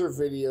amateur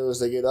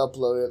videos that get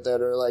uploaded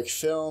that are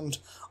filmed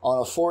on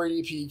a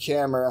 480p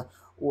camera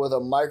with a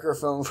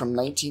microphone from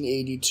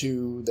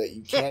 1982 that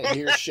you can't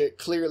hear shit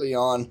clearly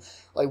on?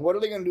 What are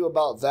they going to do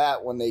about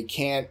that when they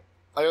can't?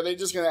 Are they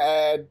just going to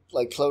add,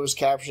 closed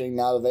captioning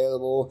not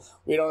available?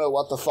 We don't know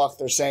what the fuck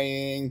they're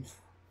saying.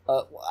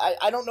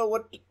 I don't know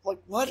what do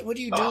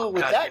you do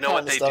with that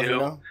kind of stuff, you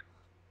know?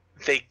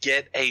 They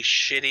get a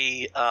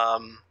shitty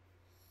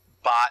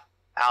bot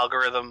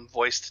algorithm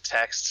voice to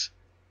text,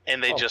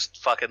 and they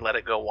just fucking let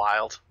it go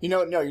wild. You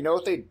know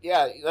what they...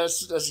 Yeah,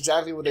 that's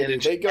exactly what they do.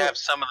 They have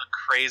some of the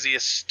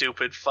craziest,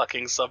 stupid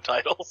fucking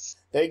subtitles.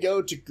 They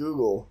go to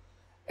Google,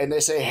 and they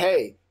say,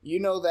 hey... You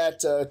know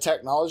that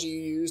technology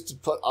you use to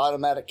put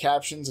automatic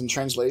captions and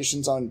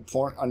translations on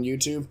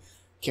YouTube?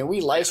 Can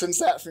we license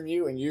that from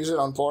you and use it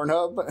on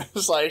Pornhub?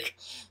 It's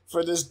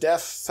for this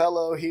deaf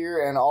fellow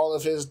here and all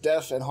of his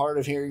deaf and hard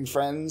of hearing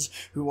friends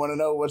who want to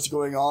know what's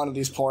going on in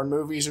these porn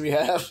movies we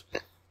have.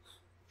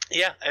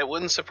 Yeah, it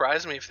wouldn't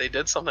surprise me if they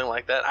did something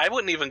like that. I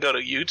wouldn't even go to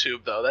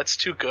YouTube though. That's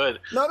too good.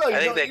 No, I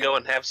think they go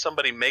and have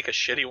somebody make a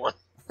shitty one.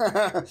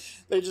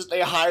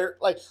 they hire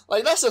like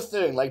that's the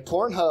thing. Like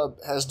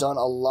Pornhub has done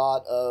a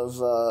lot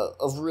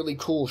of really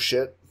cool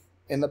shit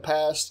in the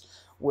past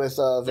with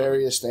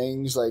various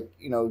things, like,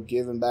 you know,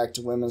 giving back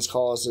to women's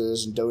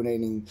causes and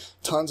donating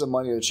tons of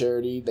money to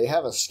charity. They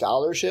have a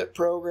scholarship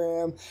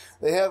program.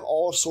 They have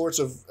all sorts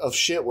of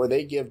shit where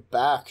they give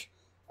back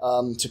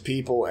to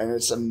people, and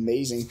it's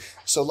amazing.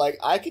 So like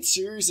I could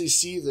seriously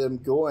see them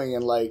going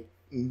and like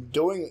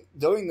doing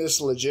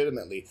this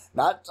legitimately,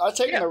 not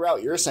taking the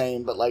route you're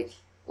saying, but like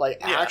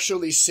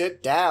actually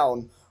sit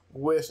down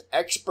with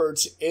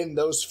experts in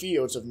those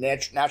fields of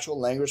natural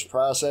language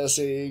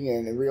processing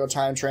and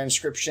real-time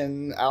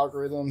transcription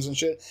algorithms and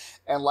shit,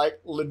 and like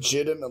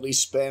legitimately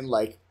spend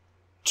like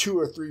 $2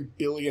 or $3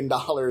 billion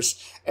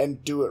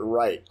and do it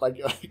right,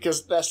 like,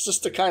 because that's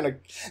the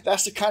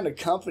kind of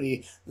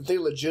company that they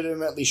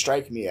legitimately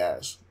strike me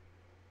as.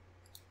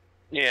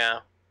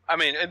 Yeah, I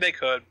mean they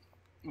could,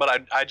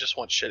 but I just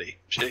want shitty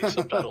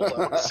subtitles. I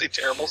want to see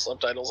terrible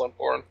subtitles on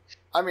porn.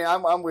 I mean,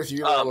 I'm with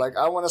you though. Like,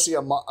 I want to see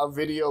a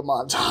video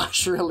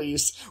montage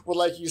released where,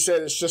 like you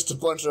said, it's just a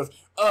bunch of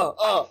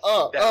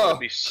That would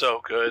be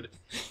so good.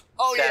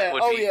 Oh that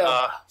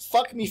yeah,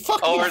 fuck me.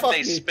 Or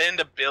they spend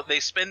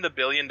 $1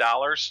 billion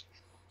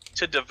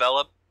to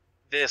develop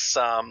this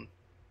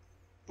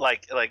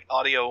like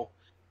audio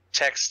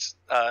text,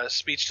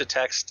 speech to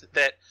text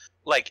that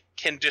like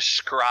can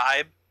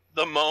describe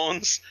the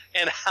moans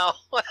and how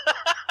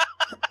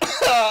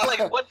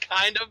like what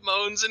kind of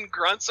moans and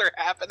grunts are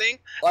happening.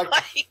 Like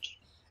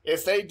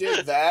if they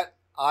did that,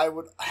 I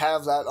would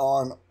have that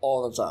on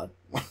all the time.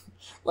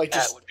 Like,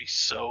 just that would be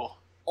so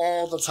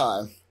all the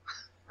time.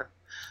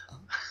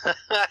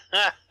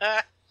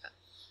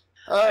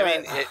 I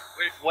mean,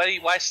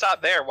 why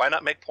stop there? Why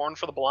not make porn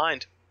for the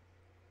blind?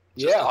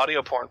 Just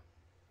audio porn.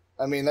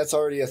 I mean, that's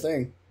already a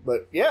thing.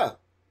 But yeah,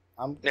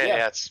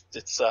 it's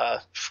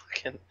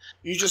fucking.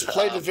 You just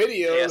play the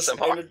videos,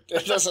 and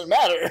it doesn't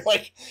matter.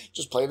 Like,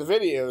 just play the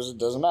videos; it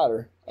doesn't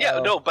matter. Yeah,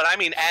 no, but I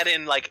mean, add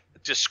in like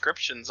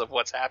descriptions of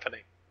what's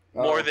happening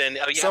more than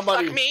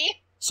fuck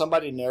me.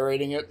 Somebody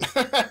narrating it.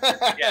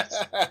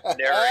 Yes,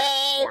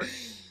 narrating.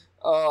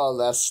 Oh,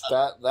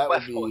 that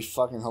would be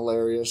fucking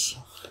hilarious.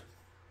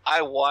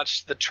 I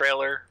watched the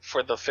trailer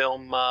for the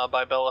film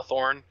by Bella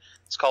Thorne.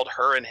 It's called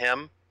Her and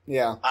Him.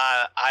 Yeah.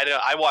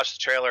 I watched the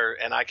trailer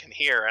and I can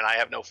hear, and I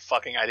have no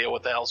fucking idea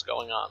what the hell's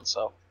going on.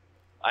 So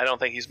I don't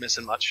think he's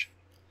missing much.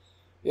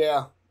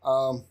 Yeah.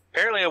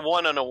 Apparently, it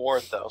won an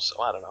award though,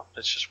 so I don't know.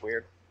 It's just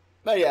weird.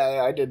 No,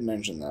 yeah, I did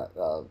mention that.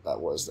 That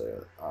was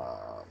there.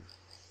 I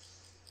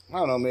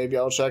don't know. Maybe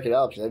I'll check it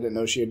out because I didn't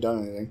know she had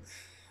done anything.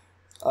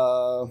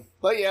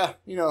 But yeah,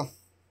 you know,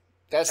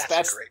 that's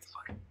great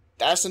fucking.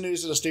 That's the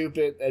news of the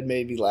stupid. It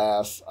made me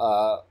laugh.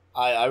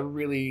 I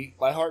really,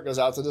 my heart goes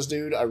out to this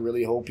dude. I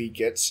really hope he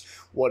gets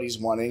what he's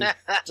wanting.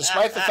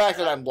 Despite the fact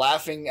that I'm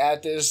laughing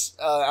at this,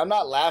 I'm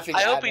not laughing.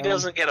 I hope he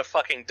doesn't get a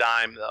fucking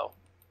dime though.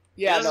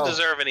 Yeah, he doesn't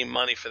deserve any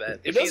money for that.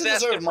 If he's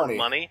asking for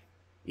money,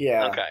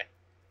 yeah, okay,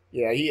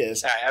 yeah, he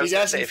is. Right, I was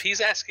gonna say, if he's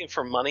asking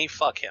for money,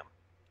 fuck him.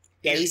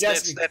 Yeah, he's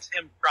asking. That's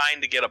him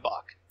trying to get a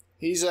buck.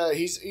 He's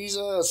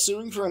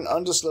suing for an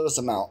undisclosed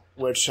amount,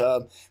 which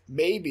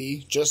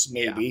maybe, just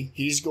maybe,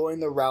 he's going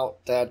the route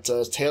that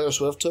Taylor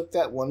Swift took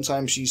that one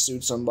time she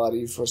sued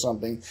somebody for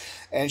something,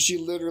 and she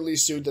literally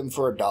sued them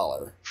for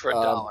 $1. For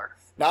 $1.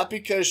 Not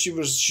because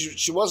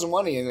she wasn't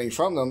wanting anything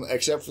from them,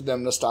 except for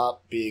them to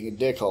stop being a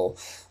dickhole.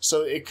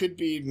 So it could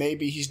be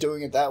maybe he's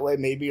doing it that way,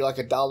 maybe like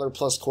 $1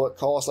 plus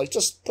cost. Like,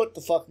 just put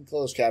the fucking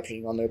closed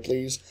captioning on there,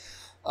 please.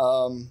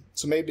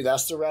 So maybe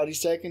that's the route he's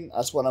taking.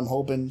 That's what I'm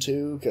hoping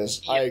too,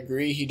 because I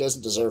agree he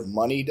doesn't deserve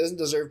money. He doesn't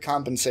deserve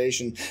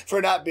compensation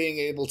for not being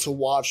able to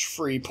watch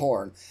free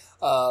porn.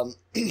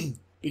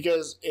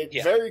 Because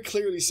it very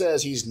clearly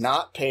says he's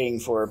not paying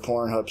for a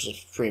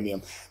Pornhub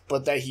premium,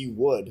 but that he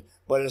would.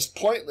 But it's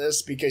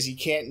pointless because he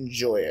can't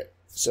enjoy it.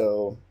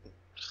 So,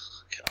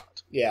 God.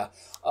 Yeah.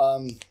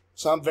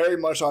 So I'm very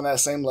much on that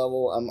same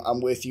level.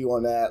 I'm with you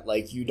on that.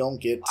 Like, you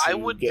don't get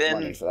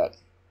money for that.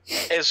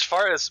 As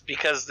far as,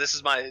 because this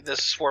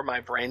is where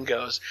my brain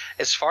goes.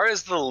 As far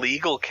as the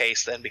legal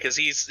case, then, because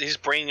he's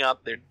bringing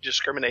up their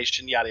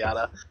discrimination, yada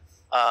yada.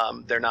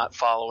 They're not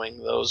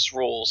following those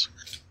rules.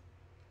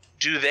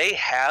 Do they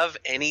have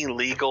any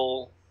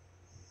legal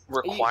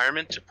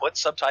requirement to put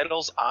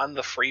subtitles on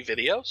the free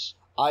videos?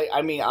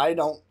 I mean, I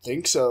don't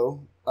think so.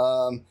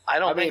 I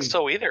don't think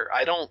so either.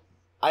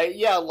 Like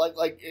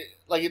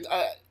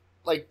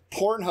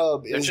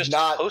Pornhub They're is just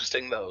not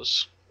hosting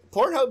those.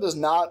 Pornhub is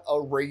not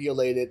a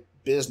regulated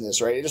business,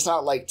 right? It's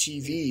not like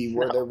TV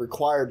where they're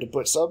required to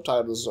put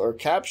subtitles or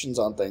captions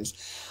on things.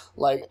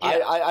 Like,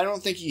 I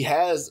don't think he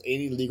has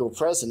any legal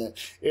precedent.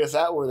 If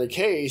that were the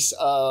case,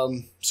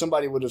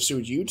 somebody would have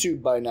sued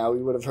YouTube by now.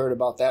 We would have heard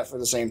about that for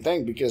the same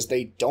thing, because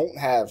they don't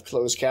have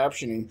closed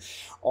captioning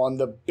on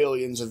the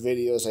billions of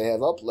videos they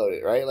have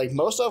uploaded, right? Like,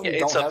 most of them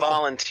don't have... It's a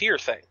volunteer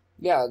thing.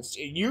 Yeah,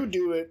 you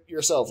do it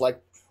yourself.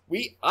 Like,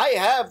 I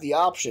have the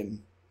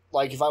option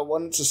like, if I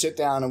wanted to sit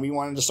down and we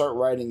wanted to start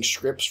writing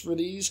scripts for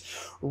these,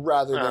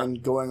 rather than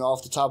going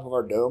off the top of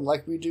our dome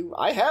like we do,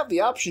 I have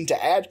the option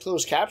to add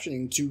closed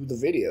captioning to the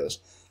videos.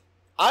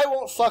 I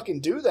won't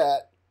fucking do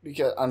that,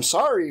 because I'm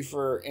sorry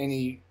for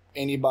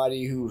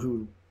anybody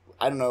who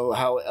I don't know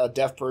how a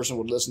deaf person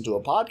would listen to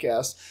a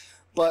podcast,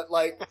 but,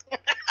 like,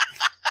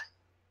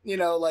 you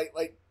know, like,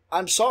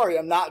 I'm sorry,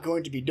 I'm not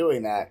going to be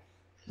doing that.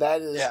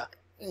 That is... Yeah.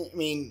 I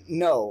mean,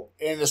 no,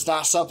 and it's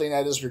not something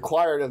that is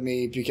required of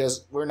me,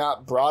 because we're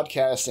not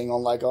broadcasting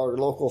on, like, our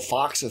local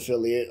Fox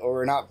affiliate, or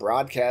we're not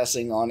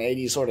broadcasting on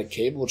any sort of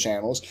cable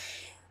channels.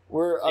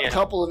 We're a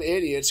couple of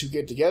idiots who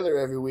get together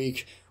every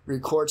week,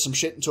 record some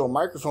shit into a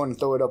microphone, and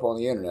throw it up on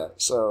the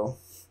internet. So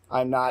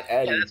I'm not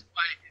adding.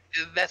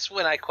 Yeah, that's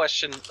when I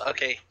question.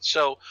 Okay,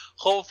 so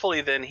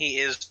hopefully then he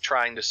is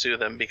trying to sue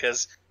them,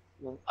 because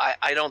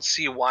I don't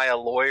see why a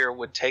lawyer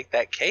would take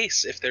that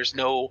case if there's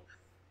no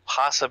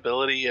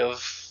possibility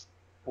of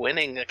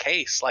winning a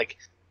case, like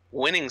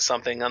winning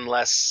something,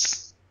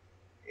 unless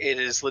it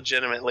is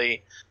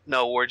legitimately,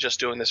 no, we're just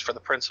doing this for the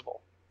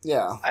principle.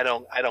 Yeah, I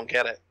don't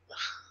get it.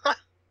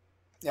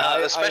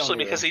 Especially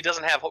because he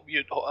doesn't have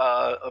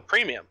a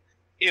premium.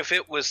 If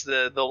it was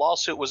the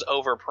lawsuit was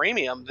over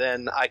premium,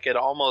 then I could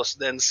almost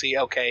then see,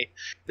 okay,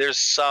 there's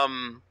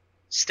some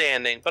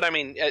standing. But I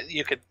mean,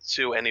 you could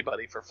sue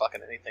anybody for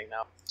fucking anything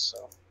now.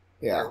 So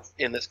yeah,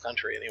 in this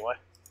country anyway.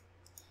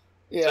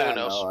 Yeah, so who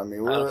knows? No, I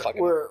mean,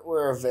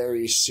 we're a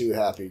very sue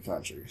happy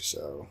country,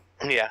 so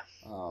yeah.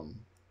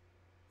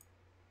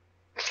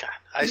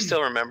 I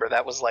still remember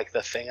that was like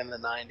the thing in the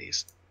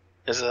 90s.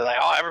 Is it like,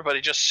 oh, everybody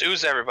just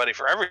sues everybody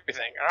for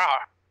everything,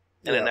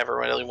 and it never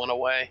really went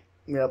away.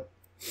 Yep.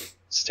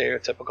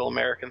 Stereotypical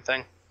American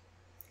thing.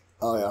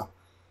 Oh yeah.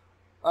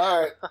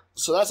 All right,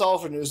 so that's all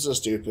for News So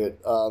Stupid.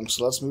 So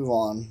let's move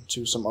on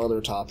to some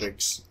other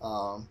topics.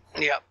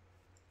 Yep.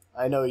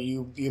 I know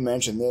you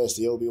mentioned this.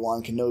 The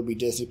Obi-Wan Kenobi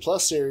Disney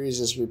Plus series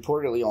is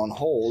reportedly on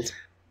hold.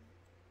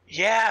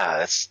 Yeah,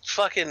 that's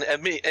fucking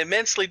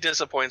immensely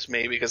disappoints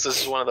me, because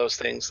this is one of those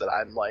things that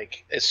I'm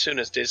like, as soon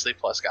as Disney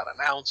Plus got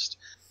announced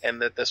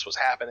and that this was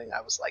happening,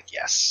 I was like,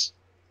 yes,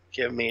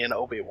 give me an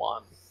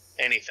Obi-Wan,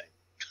 anything.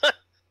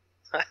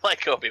 I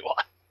like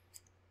Obi-Wan.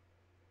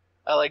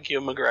 I like Hugh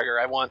McGregor.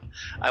 I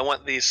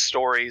want these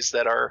stories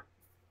that are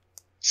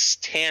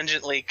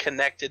tangentially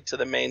connected to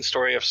the main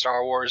story of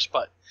Star Wars,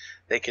 but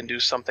they can do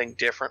something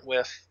different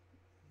with.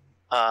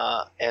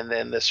 And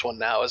then this one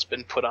now has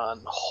been put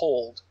on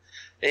hold.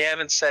 They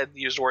haven't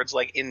used words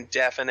like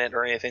indefinite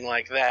or anything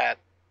like that,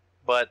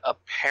 but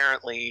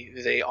apparently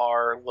they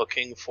are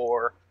looking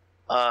for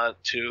or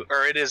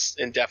it is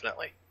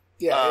indefinitely.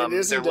 Yeah, it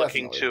is they're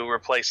indefinitely. looking to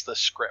replace the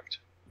script.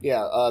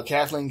 Yeah,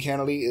 Kathleen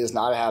Kennedy is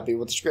not happy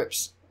with the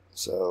scripts,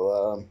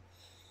 so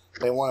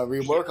they want to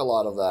rework a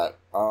lot of that.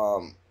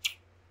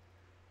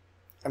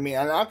 I mean,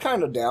 and I'm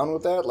kind of down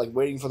with that. Like,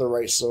 waiting for the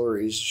right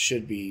stories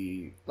should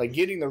be like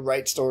getting the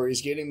right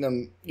stories, getting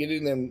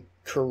them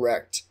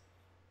correct.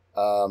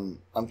 I'm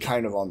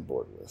kind of on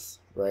board with,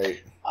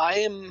 right? I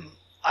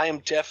am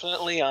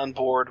definitely on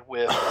board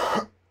with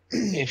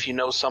if you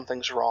know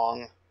something's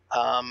wrong,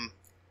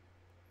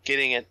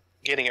 getting it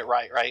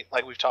right.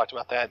 Like we've talked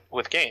about that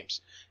with games.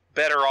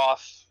 Better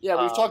off.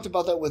 Yeah, we've talked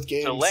about that with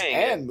games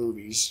and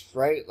movies,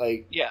 right?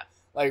 Like, yeah.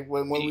 Like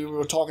when we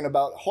were talking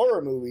about horror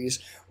movies,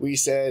 we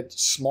said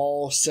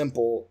small,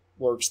 simple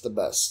works the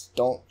best.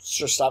 Don't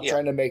just stop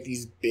trying to make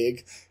these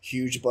big,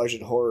 huge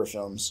budget horror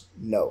films.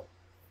 No.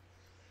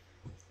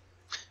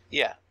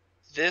 Yeah.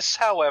 This,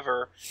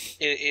 however,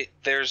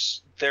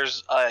 there's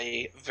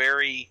a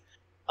very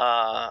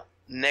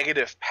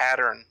negative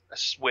pattern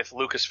with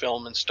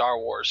Lucasfilm and Star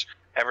Wars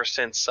ever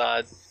since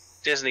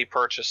Disney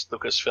purchased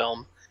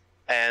Lucasfilm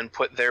and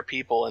put their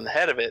people in the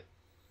head of it.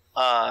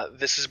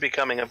 This is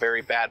becoming a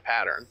very bad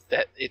pattern.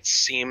 That it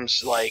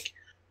seems like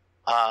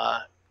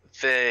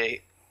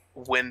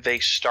when they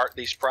start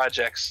these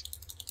projects,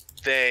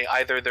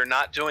 they're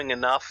not doing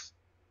enough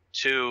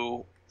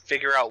to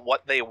figure out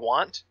what they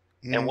want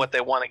and what they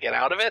want to get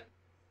out of it,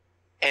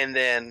 and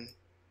then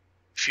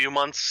a few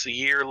months, a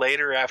year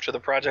later, after the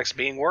project's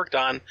being worked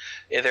on,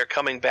 they're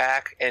coming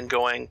back and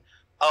going,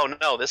 "Oh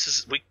no,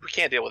 we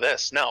can't deal with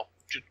this. No,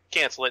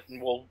 cancel it,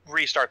 and we'll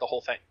restart the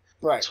whole thing."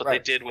 Right. That's what they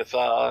did with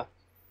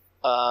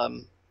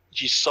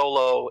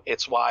Solo.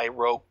 It's why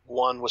Rogue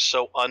One was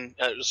so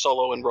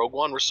Solo and Rogue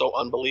One were so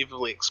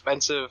unbelievably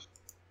expensive.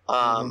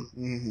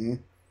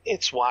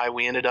 It's why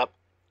we ended up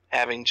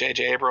having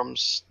J.J.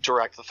 Abrams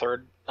direct the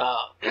third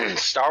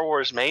Star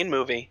Wars main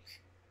movie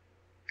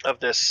of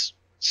this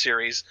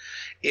series.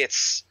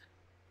 It's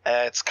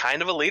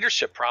kind of a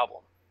leadership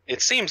problem.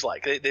 It seems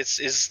like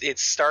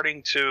it's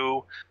starting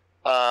to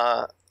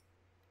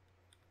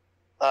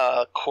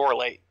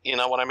correlate. You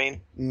know what I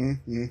mean?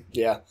 Mm-hmm.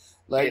 Yeah.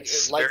 Like,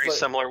 it's very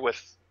similar with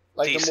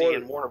DC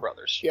and Warner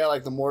Brothers. Yeah,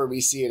 like the more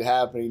we see it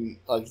happening,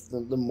 like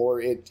the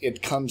more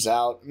it comes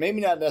out. Maybe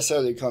not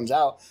necessarily comes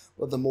out,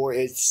 but the more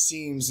it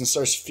seems and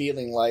starts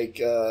feeling like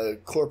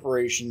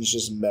corporations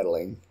just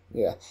meddling.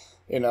 Yeah,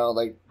 you know,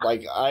 like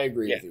I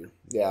agree with you.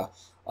 Yeah.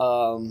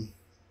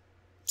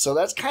 So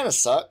that's kind of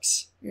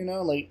sucks, you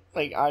know. Like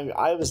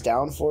I was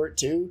down for it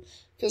too,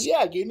 because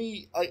yeah, give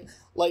me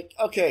like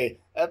okay,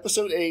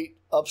 episode 8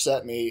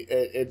 upset me.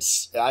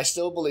 I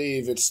still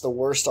believe it's the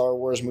worst Star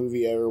Wars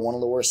movie ever, one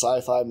of the worst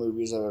sci-fi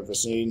movies I've ever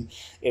seen.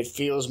 It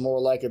feels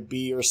more like a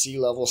B or C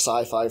level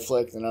sci-fi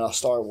flick than a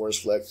Star Wars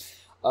flick.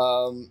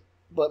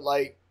 But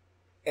like,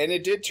 and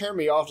it did turn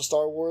me off to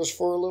Star Wars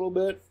for a little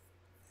bit.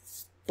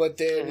 But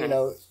then, you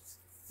know,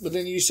 but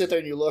then you sit there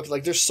and you look,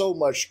 like, there's so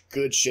much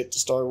good shit to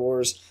Star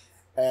Wars.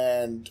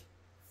 And,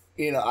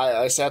 you know,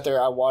 I sat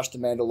there, I watched The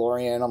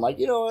Mandalorian. I'm like,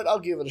 you know what, I'll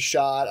give it a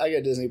shot. I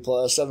got Disney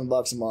Plus,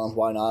 $7 a month,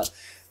 why not?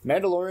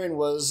 Mandalorian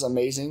was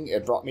amazing.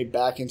 It brought me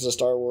back into the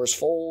Star Wars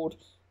fold.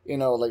 You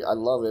know, like, I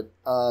love it.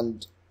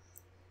 And,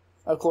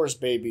 of course,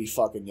 baby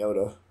fucking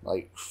Yoda.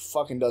 Like,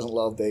 fucking doesn't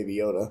love baby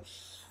Yoda.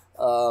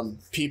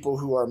 People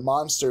who are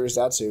monsters,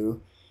 that's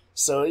who.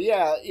 So,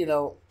 yeah, you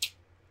know,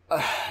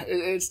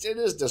 it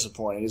is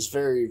disappointing. It's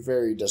very,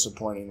 very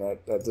disappointing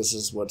that this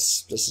is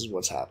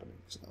what's happening.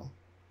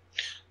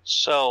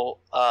 So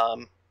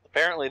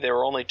apparently there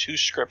were only 2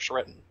 scripts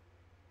written,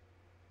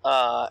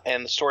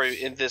 and the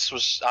story in this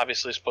was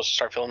obviously supposed to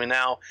start filming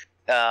now.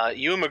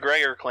 Ewan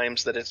McGregor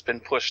claims that it's been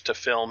pushed to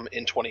film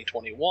in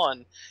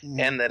 2021,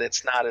 and that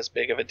it's not as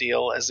big of a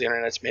deal as the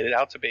internet's made it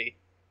out to be.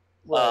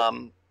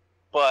 Right.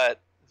 But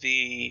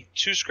the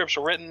 2 scripts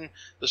were written,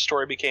 the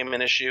story became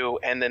an issue,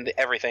 and then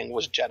everything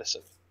was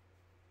jettisoned.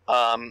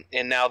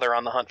 And now they're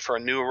on the hunt for a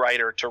new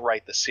writer to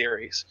write the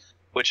series,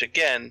 which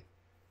again,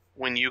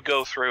 when you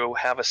go through,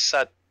 have a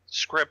set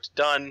script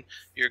done,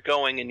 you're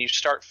going and you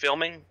start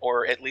filming,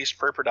 or at least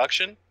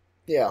pre-production.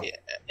 Yeah.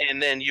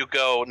 And then you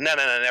go, no,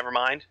 never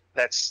mind.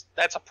 That's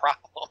a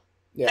problem.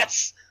 Yeah.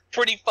 That's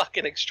pretty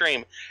fucking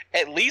extreme.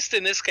 At least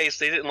in this case,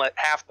 they didn't let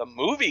half the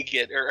movie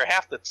or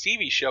half the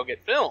TV show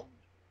get filmed.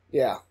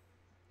 Yeah.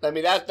 I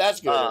mean, that's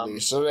good at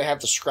least. So they have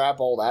to scrap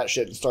all that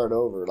shit and start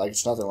over. Like,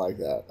 it's nothing like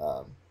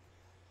that.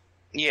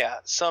 Yeah,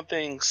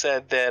 something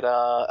said that,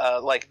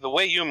 like, the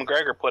way Ewan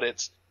McGregor put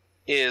it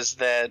is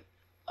that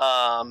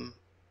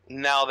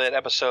now that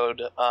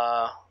episode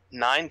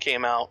 9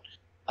 came out,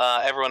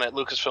 everyone at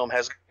Lucasfilm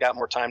has got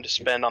more time to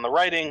spend on the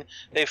writing.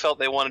 They felt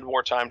they wanted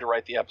more time to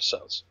write the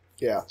episodes.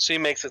 Yeah. So he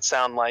makes it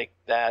sound like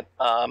that.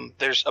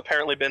 There's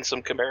apparently been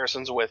some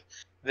comparisons with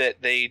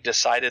that they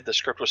decided the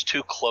script was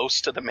too close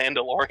to The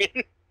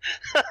Mandalorian.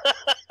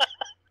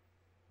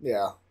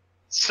 Yeah.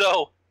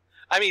 So,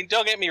 I mean,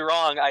 don't get me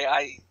wrong.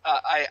 I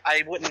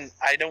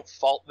don't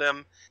fault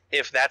them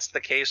if that's the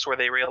case where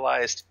they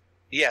realized,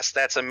 yes,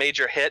 that's a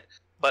major hit,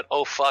 but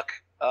oh fuck,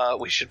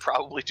 we should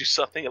probably do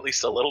something at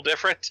least a little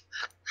different.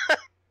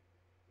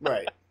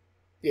 Right.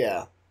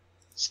 Yeah.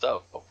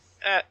 So,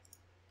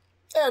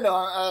 Yeah,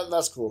 no,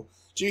 that's cool.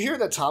 Do you hear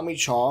that Tommy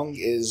Chong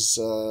is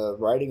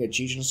writing a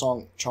Cheech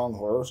and Chong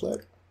horror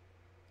flick?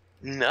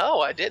 No,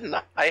 I didn't.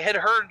 I had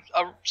heard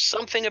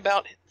something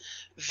about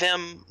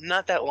them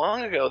not that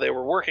long ago. They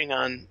were working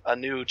on a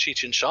new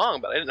Cheech and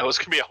Chong, but I didn't know it was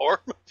going to be a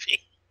horror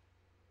movie.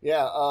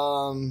 Yeah,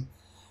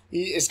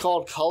 it's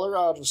called Color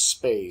Out of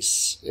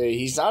Space.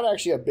 He's not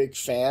actually a big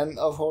fan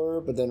of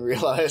horror, but then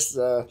realized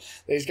that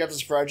he's got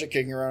this project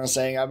kicking around and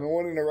saying, I've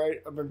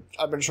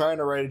been trying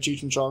to write a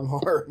Cheech and Chong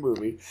horror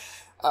movie.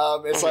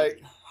 It's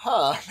like,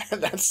 huh,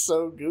 that's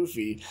so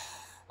goofy.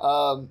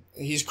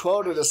 He's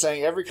quoted as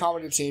saying, every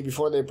comedy team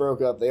before they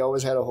broke up, they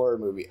always had a horror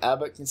movie.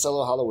 Abbott and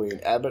Costello Halloween,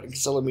 Abbott and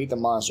Costello Meet the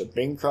Monster,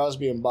 Bing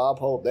Crosby and Bob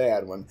Hope, they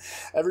had one.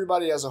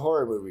 Everybody has a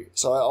horror movie,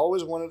 so I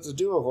always wanted to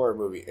do a horror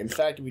movie. In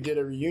fact, we did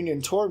a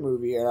reunion tour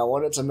movie, and I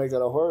wanted to make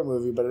that a horror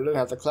movie, but I didn't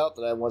have the clout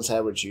that I once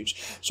had with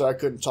Cheech, so I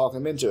couldn't talk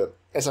him into it.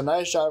 It's a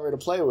nice genre to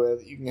play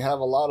with. You can have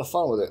a lot of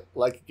fun with it.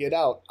 Like Get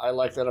Out, I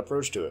like that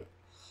approach to it.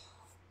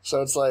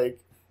 So it's like,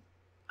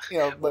 you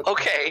know, but...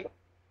 Okay.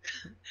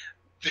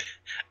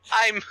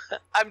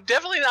 I'm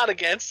definitely not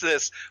against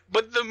this,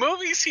 but the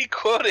movies he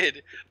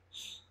quoted,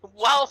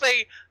 while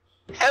they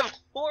have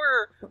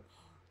horror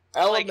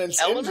elements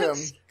in them,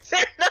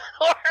 they're not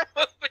horror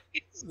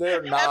movies.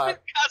 They're not. Abbott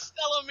and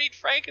Costello Meet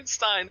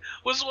Frankenstein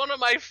was one of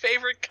my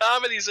favorite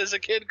comedies as a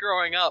kid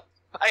growing up.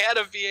 I had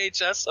a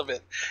VHS of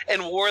it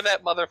and wore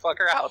that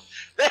motherfucker out.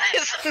 That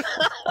is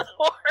not a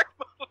horror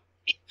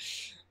movie.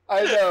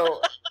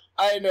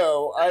 I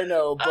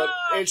know, but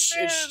it's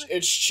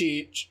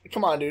Cheech.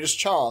 Come on, dude, it's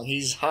Chong.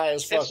 He's high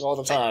as fuck all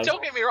the time.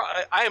 Don't get me wrong,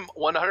 I am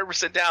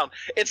 100% down.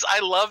 I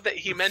love that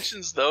he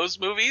mentions those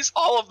movies.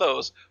 All of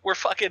those were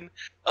fucking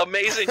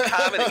amazing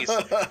comedies.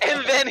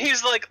 And then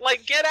he's like,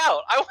 Get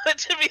Out. I want it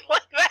to be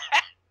like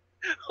that,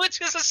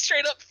 which is a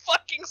straight up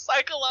fucking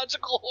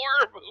psychological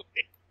horror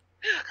movie.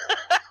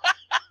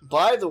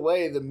 By the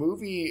way, the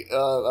movie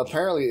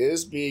apparently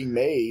is being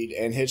made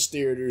and hits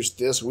theaters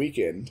this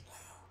weekend.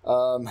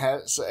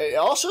 It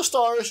also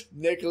stars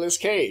Nicolas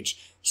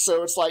Cage,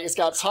 so it's like it's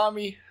got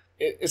Tommy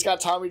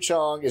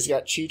Chong, it's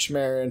got Cheech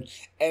Marin,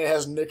 and it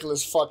has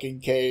Nicolas fucking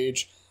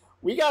Cage.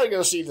 We gotta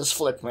go see this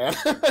flick, man.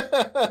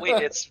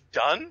 Wait, it's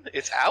done?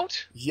 It's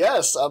out?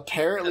 Yes,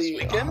 apparently.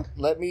 This weekend?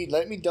 Let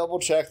me double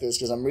check this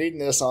because I'm reading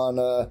this on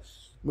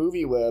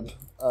MovieWeb.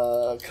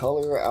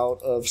 Color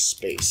Out of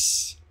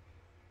Space.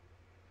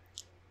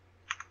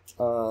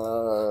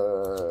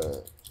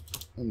 Let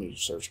me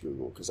search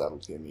Google because that'll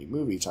give me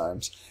movie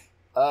times.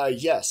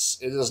 Yes,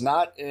 it is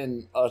not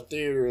in a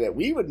theater that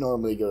we would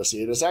normally go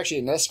see. It is actually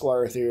in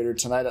Esquire Theater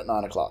tonight at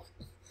 9 o'clock.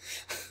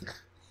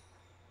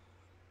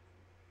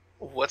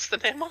 What's the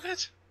name of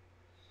it?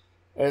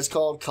 It's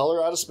called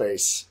Color Out of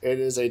Space. It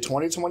is a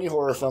 2020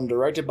 horror film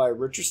directed by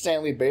Richard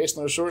Stanley based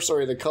on the short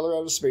story The Color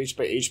Out of Space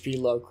by H.P.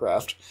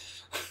 Lovecraft.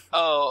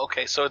 Oh,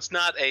 okay. So it's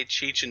not a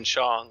Cheech and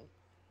Chong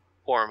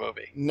horror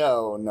movie.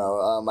 No.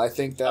 I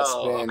think that's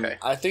been. Okay.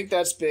 I think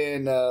that's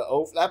been.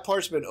 That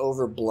part's been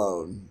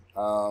overblown.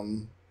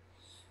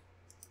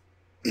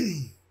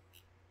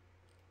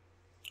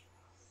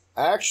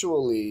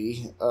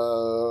 Actually,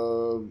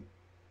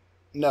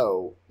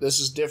 no. This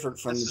is different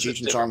from the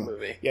Cheech and Chong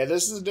movie. Yeah,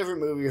 this is a different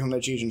movie from the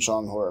Cheech and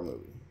Chong horror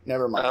movie.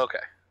 Never mind. Okay.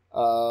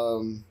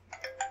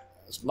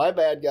 It's my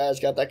bad, guys.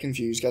 Got that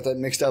confused. Got that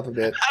mixed up a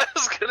bit. I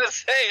was gonna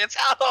say it's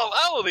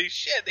holy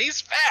shit.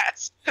 He's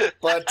fast.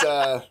 But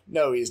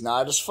no, he's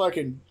not. It's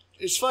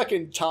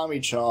fucking Tommy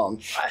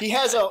Chong. He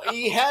has a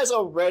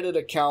Reddit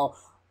account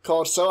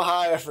called So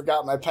High I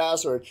Forgot My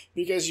Password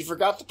because he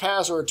forgot the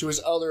password to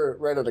his other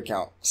Reddit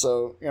account.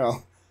 So, you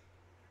know.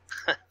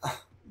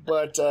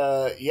 But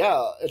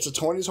yeah, it's a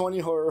 2020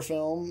 horror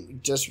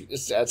film.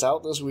 It's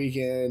out this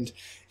weekend. It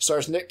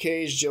stars Nick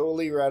Cage,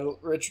 Jolie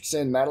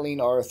Richardson, Madeline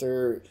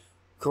Arthur,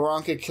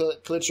 Karanka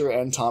Klitcher,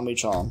 and Tommy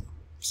Chong.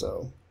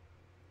 So.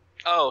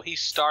 Oh, he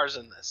stars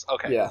in this.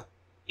 Okay. Yeah.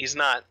 He's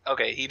not.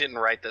 Okay, he didn't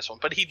write this one,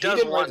 but he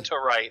does want to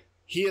write.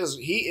 He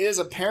is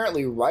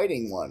apparently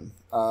writing one.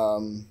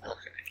 Okay.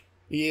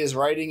 He is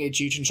writing a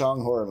Cheech and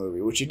Chong horror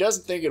movie, which he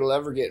doesn't think it'll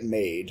ever get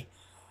made.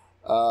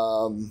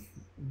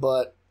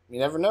 But you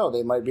never know;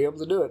 they might be able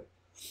to do it.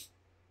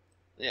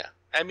 Yeah,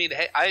 I mean,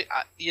 hey, I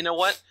you know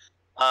what?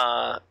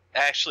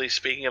 Actually,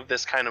 speaking of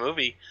this kind of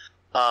movie,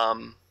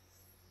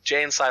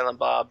 Jay and Silent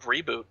Bob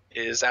reboot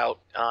is out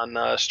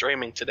on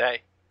streaming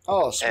today.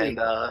 Oh, sweet! And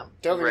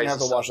definitely gonna have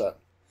to watch that.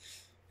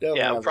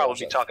 Yeah, I'll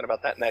probably be talking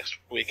about that next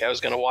week. I was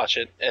gonna watch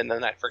it, and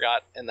then I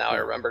forgot, and now I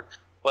remembered.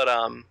 But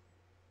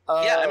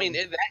yeah, I mean,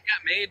 that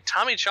got made.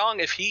 Tommy Chong,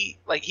 if he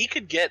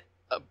could get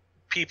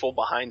people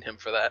behind him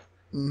for that.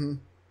 Mm-hmm.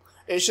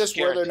 It's just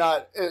whether or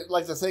not,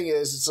 the thing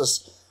is, it's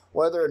just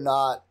whether or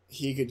not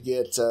he could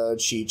get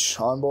Cheech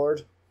on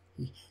board.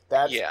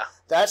 That's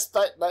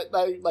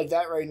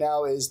that right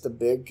now is the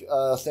big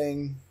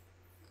thing.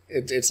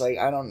 It's like,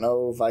 I don't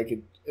know if I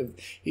could.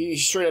 He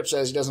straight up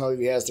says he doesn't know if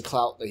he has the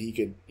clout that he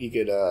could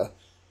get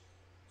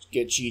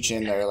Cheech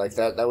in there like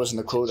that. That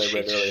wasn't the quote I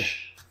read earlier.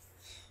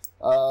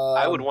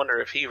 I would wonder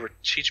if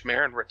Cheech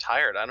Marin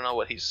retired. I don't know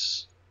what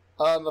he's.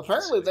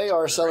 Apparently, they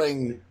are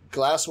selling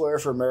glassware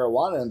for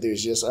marijuana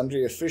enthusiasts under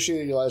the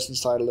officially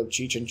licensed title of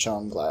Cheech and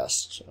Chong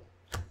Glass. So.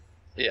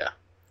 Yeah.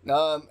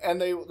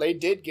 And they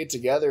did get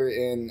together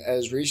in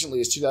as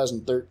recently as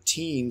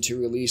 2013 to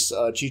release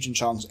Cheech and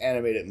Chong's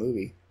animated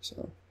movie.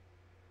 So.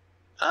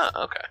 Oh,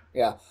 okay.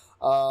 Yeah.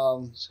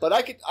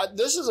 But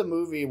this is a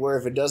movie where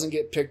if it doesn't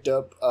get picked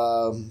up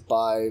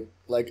by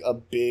like a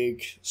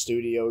big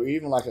studio or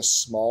even like a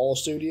small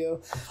studio,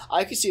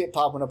 I could see it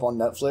popping up on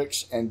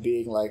Netflix and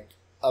being like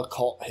a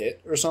cult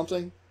hit or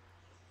something.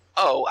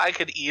 Oh, I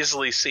could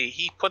easily see.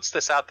 He puts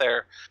this out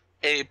there.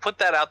 He put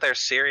that out there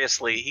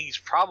seriously. He's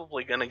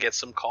probably going to get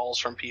some calls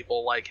from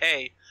people like,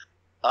 hey,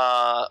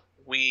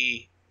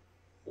 we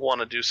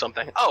want to do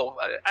something. Oh,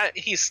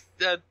 he's...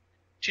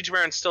 Cheech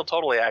Marin's still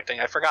totally acting.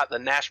 I forgot the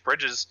Nash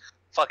Bridges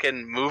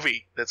fucking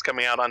movie that's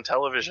coming out on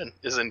television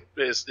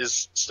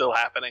is still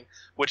happening,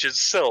 which is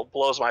still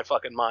blows my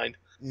fucking mind.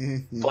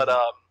 Mm-hmm. But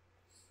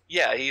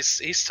yeah, he's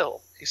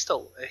still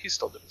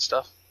doing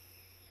stuff.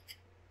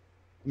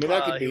 I mean,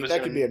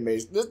 that could be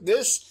amazing.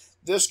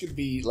 This could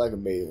be like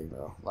amazing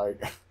though.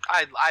 Like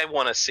I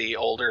want to see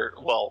older.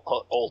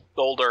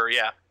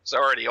 Yeah, it's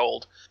already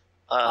old.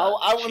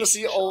 I want to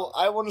see old.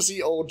 I want to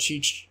see old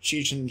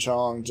Cheech and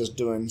Chong just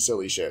doing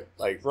silly shit,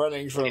 like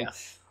running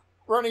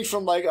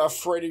from like a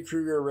Freddy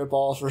Krueger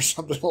ripoff or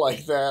something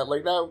like that.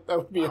 Like that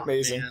would be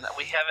amazing. Man,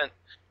 we haven't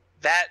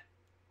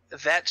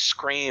that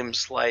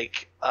screams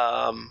like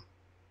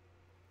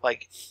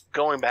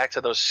going back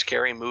to those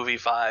scary movie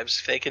vibes.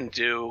 If they can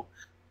do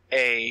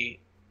a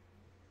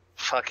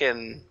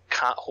fucking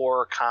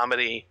horror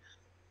comedy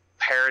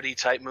parody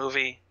type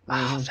movie.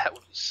 Mm-hmm. That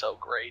would be so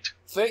great.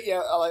 I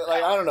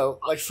don't know.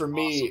 Like for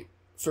me,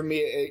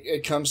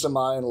 it comes to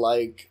mind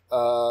like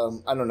I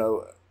don't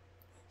know,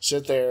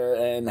 sit there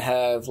and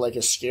have like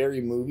a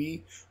scary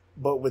movie,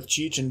 but with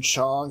Cheech and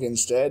Chong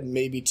instead.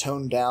 Maybe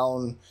tone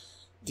down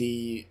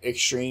the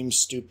extreme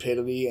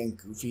stupidity and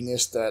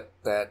goofiness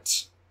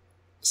that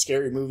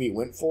scary movie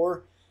went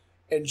for,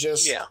 and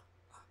just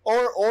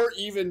or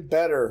even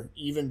better,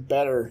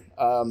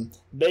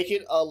 make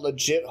it a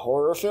legit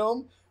horror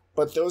film.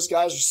 But those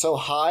guys are so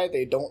high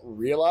they don't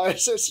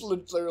realize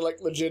they're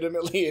like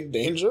legitimately in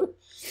danger.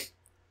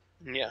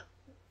 Yeah.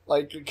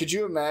 Like, could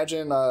you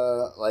imagine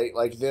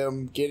like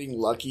them getting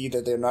lucky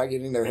that they're not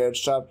getting their heads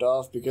chopped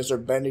off because they're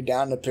bending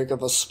down to pick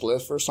up a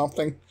spliff or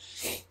something?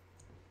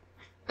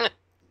 Like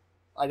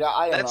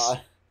I don't know.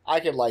 I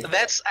could like that.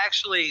 That's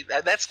actually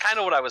that's kind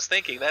of what I was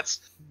thinking.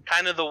 That's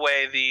kind of the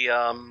way the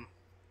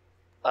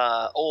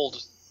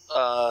old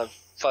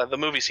the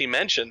movies he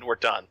mentioned were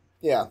done.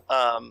 Yeah.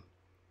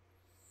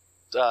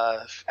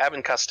 Abbott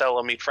and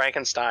Costello meet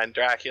Frankenstein,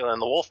 Dracula,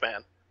 and the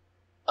Wolfman.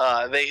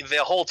 The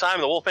whole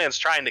time the Wolfman's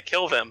trying to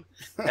kill them,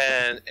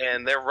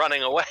 and they're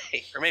running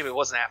away. Or maybe it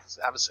wasn't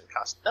Abbott and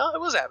Costello. No, it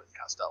was Abbott and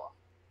Costello.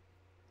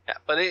 Yeah,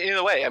 but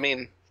either way, I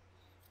mean,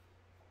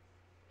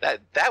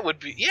 that would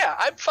be, yeah,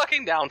 I'm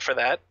fucking down for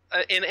that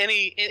in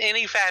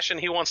any fashion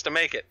he wants to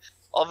make it.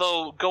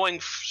 Although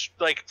going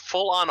like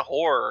full on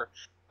horror,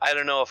 I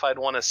don't know if I'd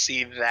want to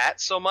see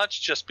that so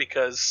much, just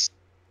because.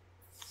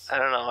 I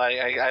don't know.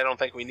 I don't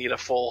think we need a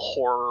full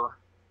horror.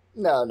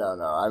 No.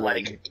 I mean,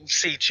 like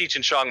see Cheech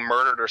and Chong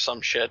murdered or some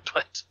shit,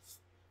 but.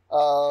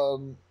 I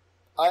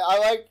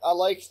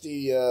like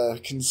the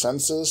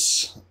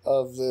consensus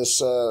of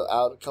this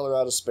Color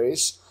Out of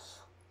Space.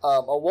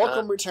 A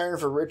welcome return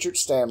for Richard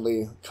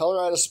Stanley.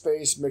 Color Out of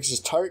Space mixes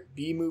tart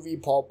B-movie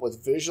pulp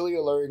with visually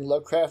alluring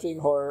Lovecraftian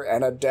horror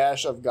and a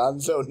dash of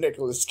gonzo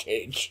Nicolas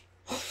Cage.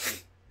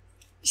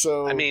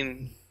 So I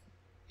mean,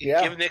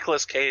 yeah. Give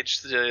Nicolas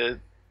Cage the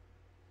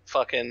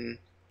fucking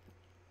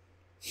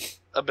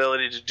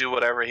ability to do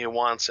whatever he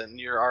wants, and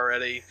you're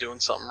already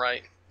doing something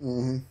right.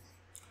 Mm-hmm.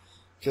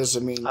 Because I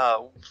mean,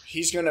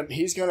 he's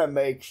gonna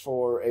make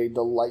for a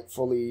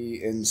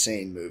delightfully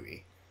insane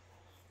movie.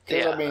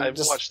 Yeah, I mean, I've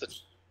watched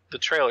the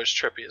trailer's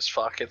trippy as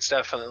fuck. It's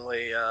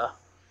definitely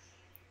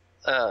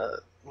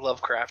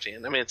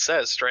Lovecraftian. I mean, it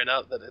says straight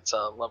up that it's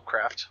a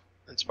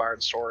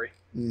Lovecraft-inspired story.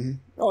 Mm-hmm.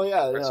 Oh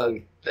yeah, it's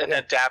an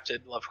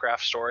adapted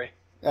Lovecraft story.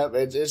 Yeah,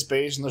 it's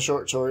based on the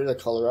short story "The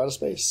Color Out of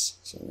Space."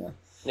 So yeah.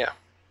 Yeah.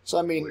 So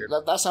I mean,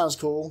 that sounds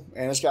cool,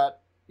 and it's got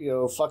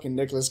fucking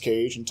Nicolas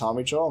Cage and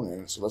Tommy Chong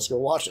in it. So let's go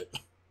watch it.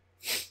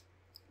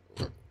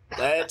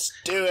 Let's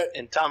do it.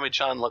 And Tommy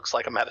Chong looks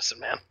like a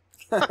medicine man.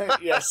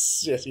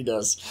 yes, he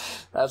does.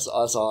 That's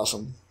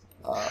awesome.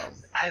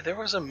 There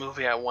was a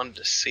movie I wanted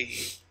to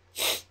see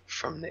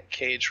from Nick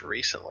Cage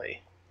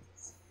recently.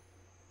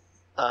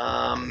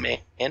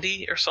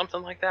 Mandy or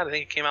something like that. I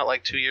think it came out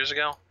like 2 years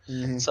ago.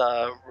 Mm-hmm. It's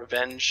a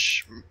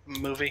revenge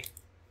movie.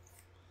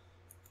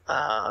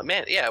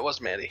 It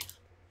was Mandy.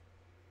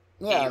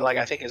 Yeah,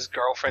 I think his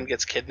girlfriend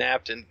gets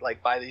kidnapped and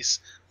like by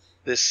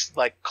this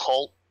like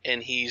cult,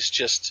 and he's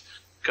just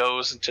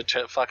goes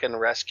to fucking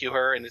rescue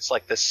her, and it's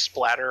like this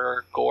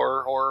splatter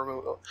gore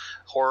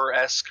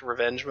horror-esque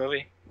revenge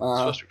movie. It's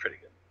supposed to be pretty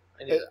good.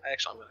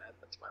 Actually, I'm gonna add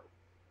that to my.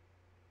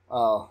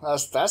 Oh,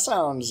 that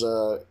sounds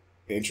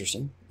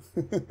interesting.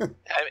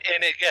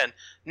 And again,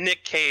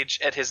 Nick Cage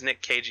at his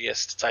Nick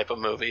Cageiest type of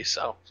movie,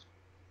 so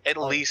at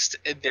least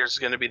there's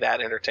going to be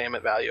that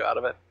entertainment value out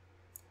of it.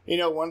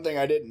 One thing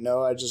I didn't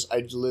know, I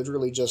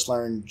literally just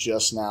learned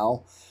just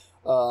now.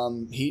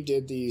 He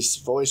did the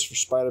voice for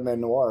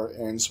Spider-Man Noir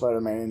and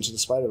Spider-Man Into the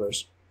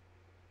Spider-Verse.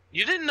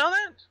 You didn't know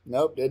that?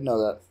 Nope, didn't know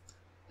that.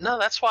 No,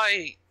 that's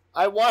why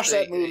I watched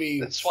that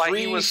movie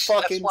three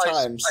fucking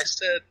times. I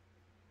said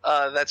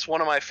that's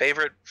one of my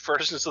favorite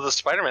versions of the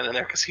Spider-Man in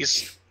there because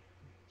he's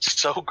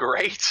so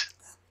great.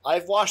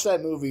 I've watched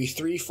that movie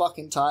 3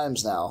 fucking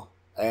times now,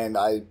 and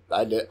I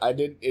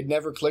did it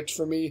never clicked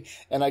for me,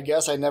 and I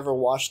guess I never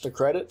watched the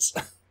credits.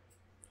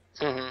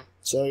 Mm-hmm.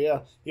 So yeah,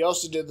 he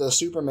also did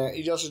Superman.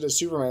 He also did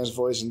Superman's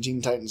voice in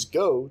Teen Titans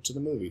Go to the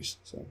movies.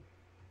 So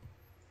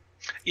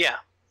yeah,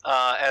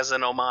 as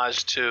an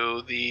homage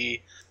to the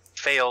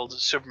failed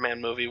Superman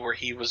movie where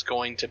he was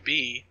going to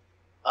be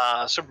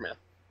Superman.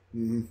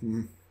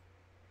 Mm-hmm.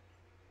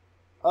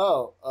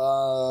 Oh,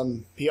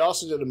 he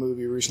also did a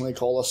movie recently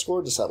called A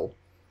Score to Settle.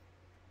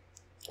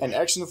 An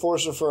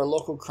ex-enforcer for a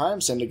local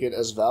crime syndicate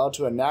has vowed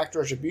to enact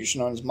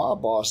retribution on his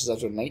mob bosses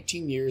after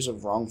 19 years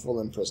of wrongful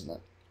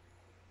imprisonment.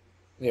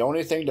 The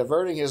only thing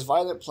diverting his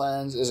violent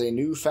plans is a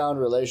newfound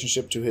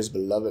relationship to his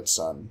beloved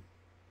son.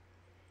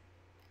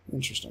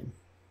 Interesting.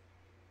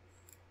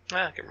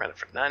 I can rent it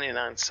for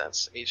 99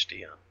 cents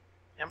HD on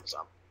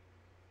Amazon.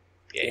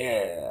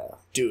 Yeah.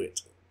 Do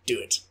it.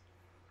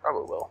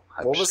 Probably will.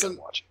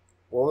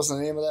 What was the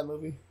name of that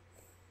movie?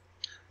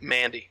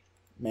 Mandy.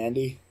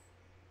 Mandy?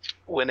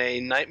 When a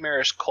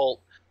nightmarish cult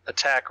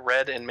attack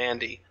Red and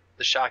Mandy,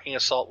 the shocking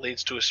assault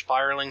leads to a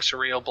spiraling,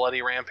 surreal,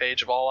 bloody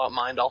rampage of all-out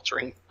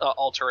mind-altering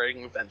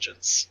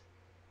vengeance.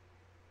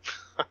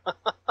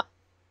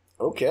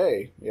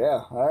 Okay.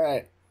 Yeah. All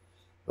right.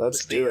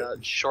 Let's do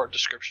it. Short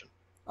description.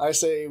 I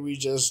say we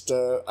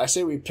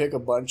pick a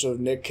bunch of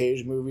Nick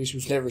Cage movies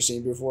we've never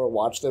seen before,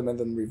 watch them, and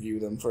then review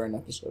them for an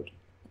episode.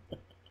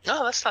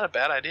 No, that's not a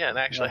bad idea, and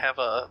actually have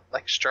a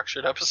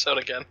structured episode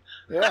again.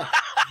 Yeah,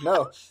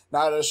 no,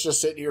 not us just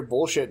sitting here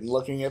bullshitting,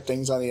 looking at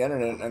things on the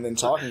internet, and then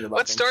talking about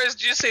What them. Stories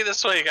did you see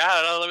this week? I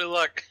don't know. Let me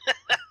look.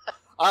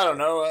 I don't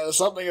know.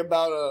 Something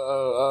about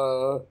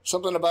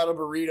a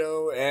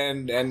burrito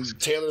and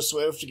Taylor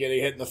Swift getting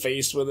hit in the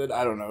face with it.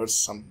 I don't know. It's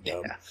something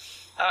dumb. Yeah.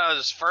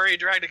 This furry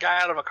dragged a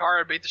guy out of a car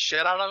and beat the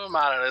shit out of him.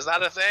 I don't know. Is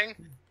that a thing?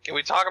 Can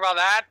we talk about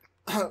that?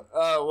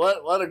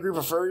 What a group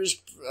of furries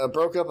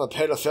broke up a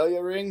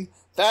pedophilia ring?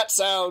 That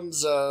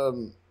sounds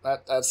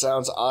That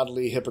sounds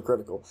oddly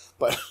hypocritical,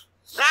 but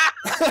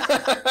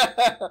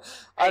I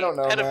don't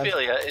know,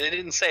 pedophilia. man. It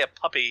didn't say a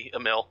puppy,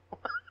 Emil.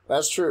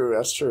 That's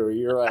true.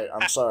 You're right.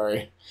 I'm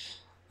sorry.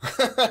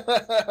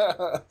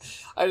 I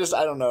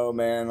don't know,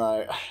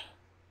 man.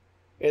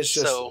 It's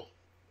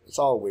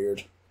all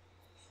weird.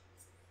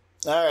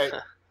 All right.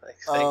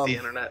 Thank the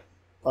internet.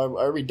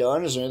 Are we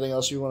done? Is there anything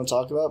else you want to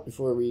talk about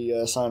before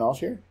we sign off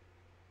here?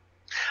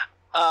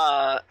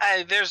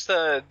 There's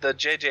the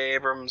J.J.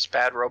 Abrams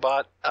Bad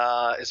Robot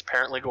is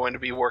apparently going to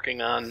be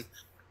working on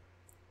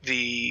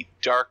the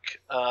Dark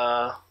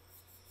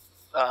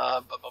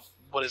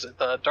what is it?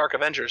 The Dark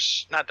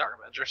Avengers, not Dark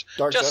Avengers,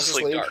 Justice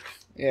League Dark.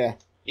 Yeah.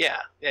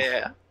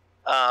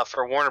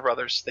 For Warner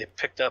Brothers, they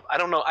picked up. I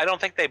don't know. I don't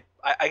think they.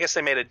 I guess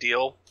they made a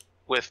deal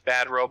with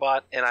Bad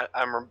Robot, and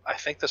I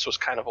think this was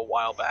kind of a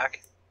while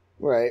back.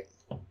 Right.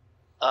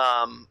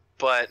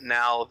 But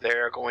now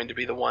they're going to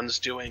be the ones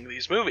doing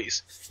these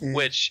movies,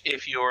 which,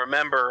 if you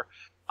remember,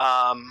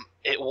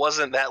 it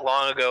wasn't that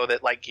long ago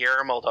that like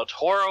Guillermo del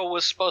Toro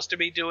was supposed to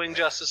be doing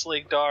Justice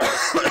League Dark.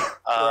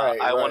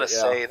 I want to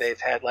say they've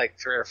had like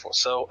 3 or 4.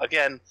 So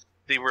again,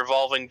 the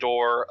revolving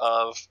door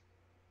of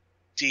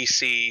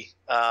DC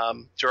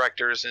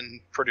directors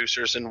and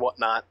producers and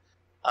whatnot.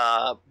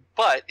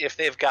 But if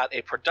they've got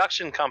a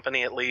production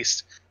company at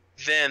least,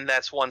 then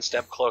that's one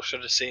step closer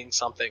to seeing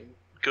something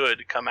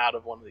good come out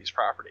of one of these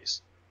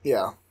properties.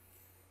 Yeah.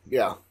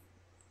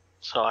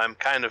 So I'm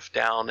kind of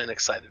down and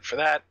excited for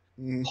that.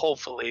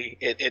 Hopefully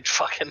it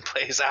fucking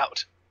plays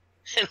out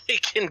and we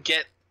can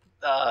get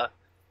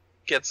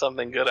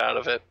something good out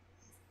of it.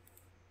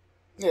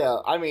 Yeah,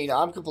 I mean,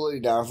 I'm completely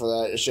down for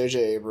that. It's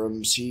J.J.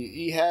 Abrams.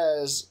 He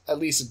has at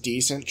least a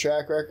decent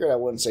track record. I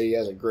wouldn't say he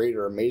has a great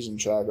or amazing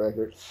track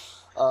record.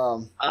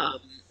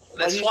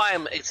 That's why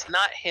it's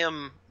not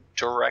him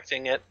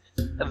directing it,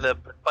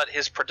 but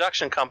his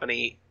production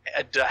company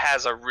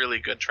has a really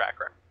good track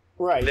record.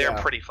 Right, they're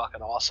pretty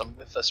fucking awesome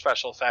with the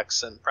special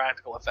effects and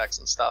practical effects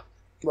and stuff.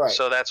 Right.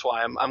 So that's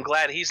why I'm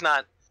glad he's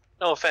not.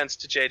 No offense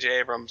to J.J.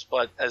 Abrams,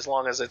 but as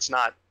long as it's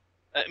not,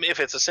 if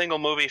it's a single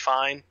movie,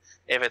 fine.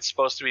 If it's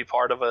supposed to be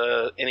part of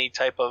any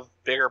type of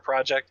bigger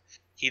project,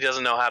 he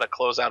doesn't know how to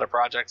close out a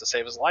project to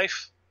save his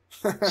life.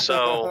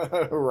 So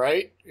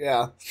right,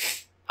 yeah.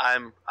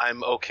 I'm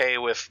okay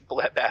with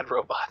Bad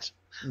Robot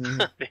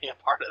being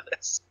a part of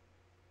this.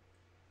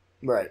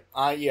 Right.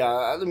 I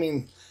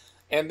mean,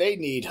 and they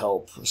need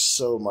help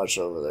so much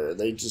over there.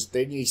 They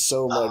need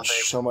so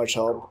much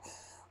help.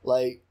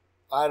 Like,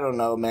 I don't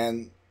know,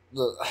 man.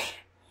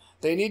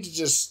 They need to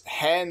just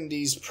hand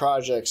these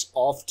projects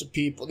off to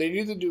people. They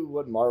need to do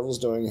what Marvel's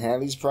doing,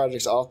 hand these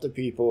projects off to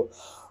people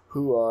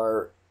who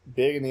are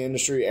big in the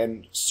industry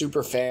and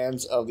super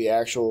fans of the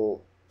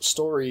actual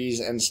stories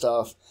and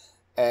stuff,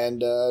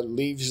 and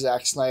leave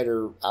Zack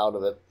Snyder out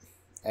of it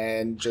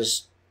and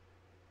just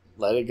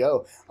let it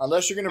go.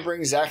 Unless you're going to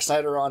bring Zack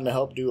Snyder on to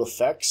help do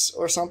effects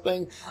or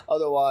something.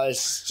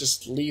 Otherwise,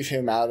 just leave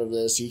him out of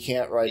this. He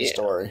can't write a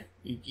story.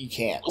 You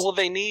can't. Well,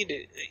 they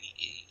need...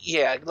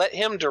 Yeah, let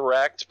him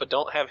direct, but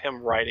don't have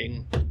him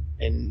writing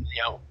and,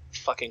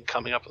 fucking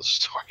coming up with a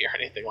story or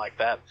anything like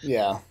that.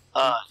 Yeah.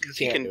 Because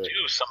he can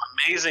do some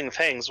amazing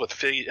things with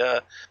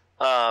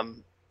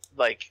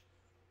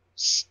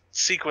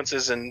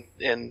sequences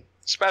and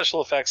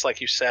special effects, like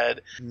you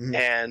said,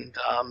 and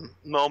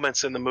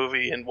moments in the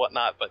movie and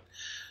whatnot. But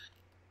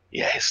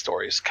yeah, his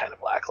story is kind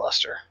of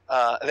lackluster.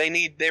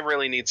 They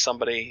really need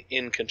somebody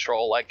in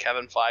control, like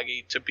Kevin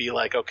Feige, to be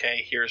like,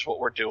 okay, here's what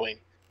we're doing.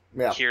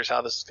 Yeah. Here's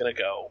how this is going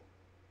to go.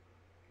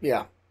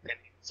 Yeah. They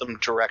need some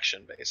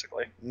direction,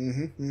 basically.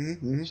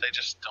 Which they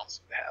just don't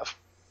seem to have.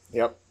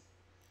 Yep.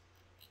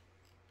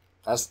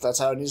 That's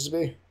how it needs to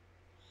be.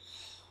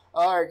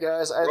 All right,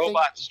 guys.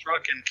 Robot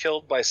struck and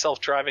killed by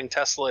self-driving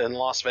Tesla in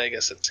Las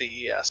Vegas at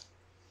CES.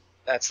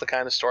 That's the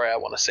kind of story I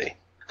want to see.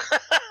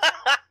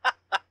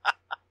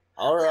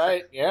 All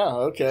right. Yeah.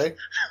 Okay.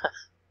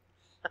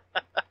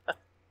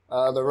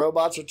 The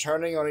robots are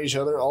turning on each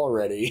other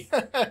already.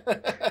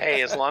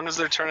 Hey, as long as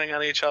they're turning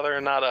on each other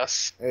and not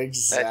us.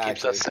 Exactly. That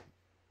keeps us...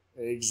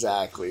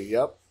 Exactly.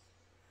 Yep.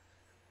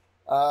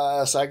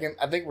 I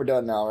think we're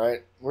done now,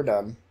 right? We're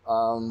done.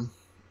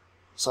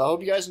 So I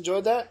hope you guys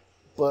enjoyed that.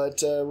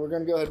 But we're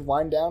going to go ahead and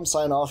wind down,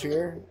 sign off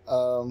here.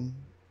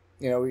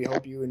 We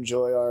hope you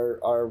enjoy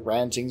our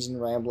rantings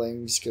and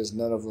ramblings, because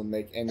none of them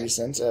make any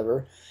sense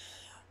ever.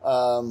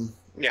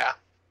 Yeah.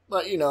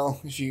 But,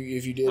 if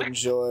you did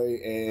enjoy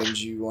and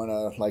you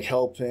want to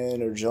help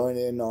in or join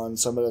in on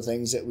some of the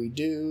things that we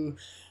do,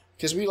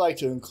 because we like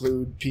to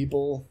include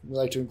people, we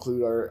like to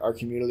include our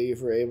community if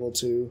we're able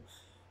to,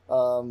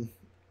 join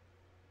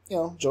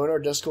our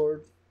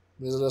Discord,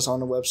 visit us on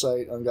the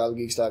website,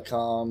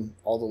 ungodlygeeks.com.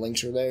 All the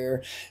links are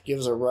there. Give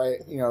us a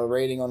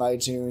rating on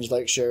iTunes,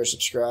 like, share,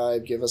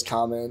 subscribe, give us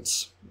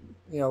comments.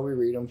 We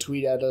read them.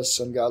 Tweet at us,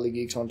 Ungodly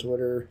Geeks on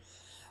Twitter.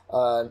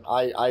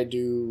 I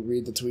do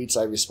read the tweets.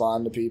 I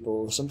respond to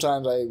people.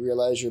 Sometimes I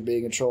realize you're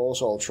being a troll,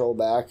 so I'll troll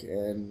back,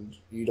 and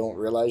you don't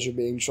realize you're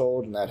being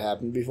trolled, and that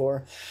happened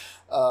before.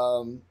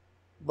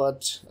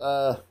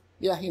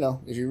 yeah,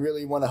 if you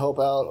really want to help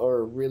out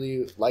or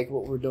really like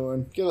what we're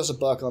doing, give us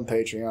 $1 on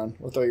Patreon.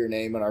 We'll throw your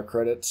name in our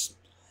credits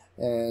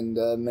and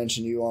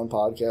mention you on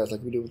podcast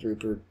like we do with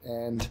Rupert.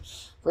 And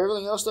for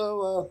everything else,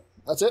 though,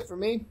 that's it for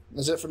me.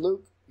 That's it for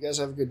Luke. You guys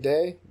have a good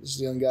day. This is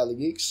the Ungodly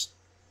Geeks.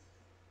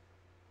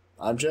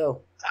 I'm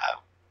Joe.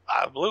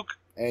 I'm Luke.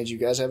 And you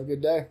guys have a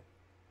good day.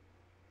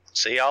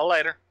 See y'all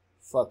later.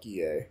 Fuck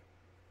yeah.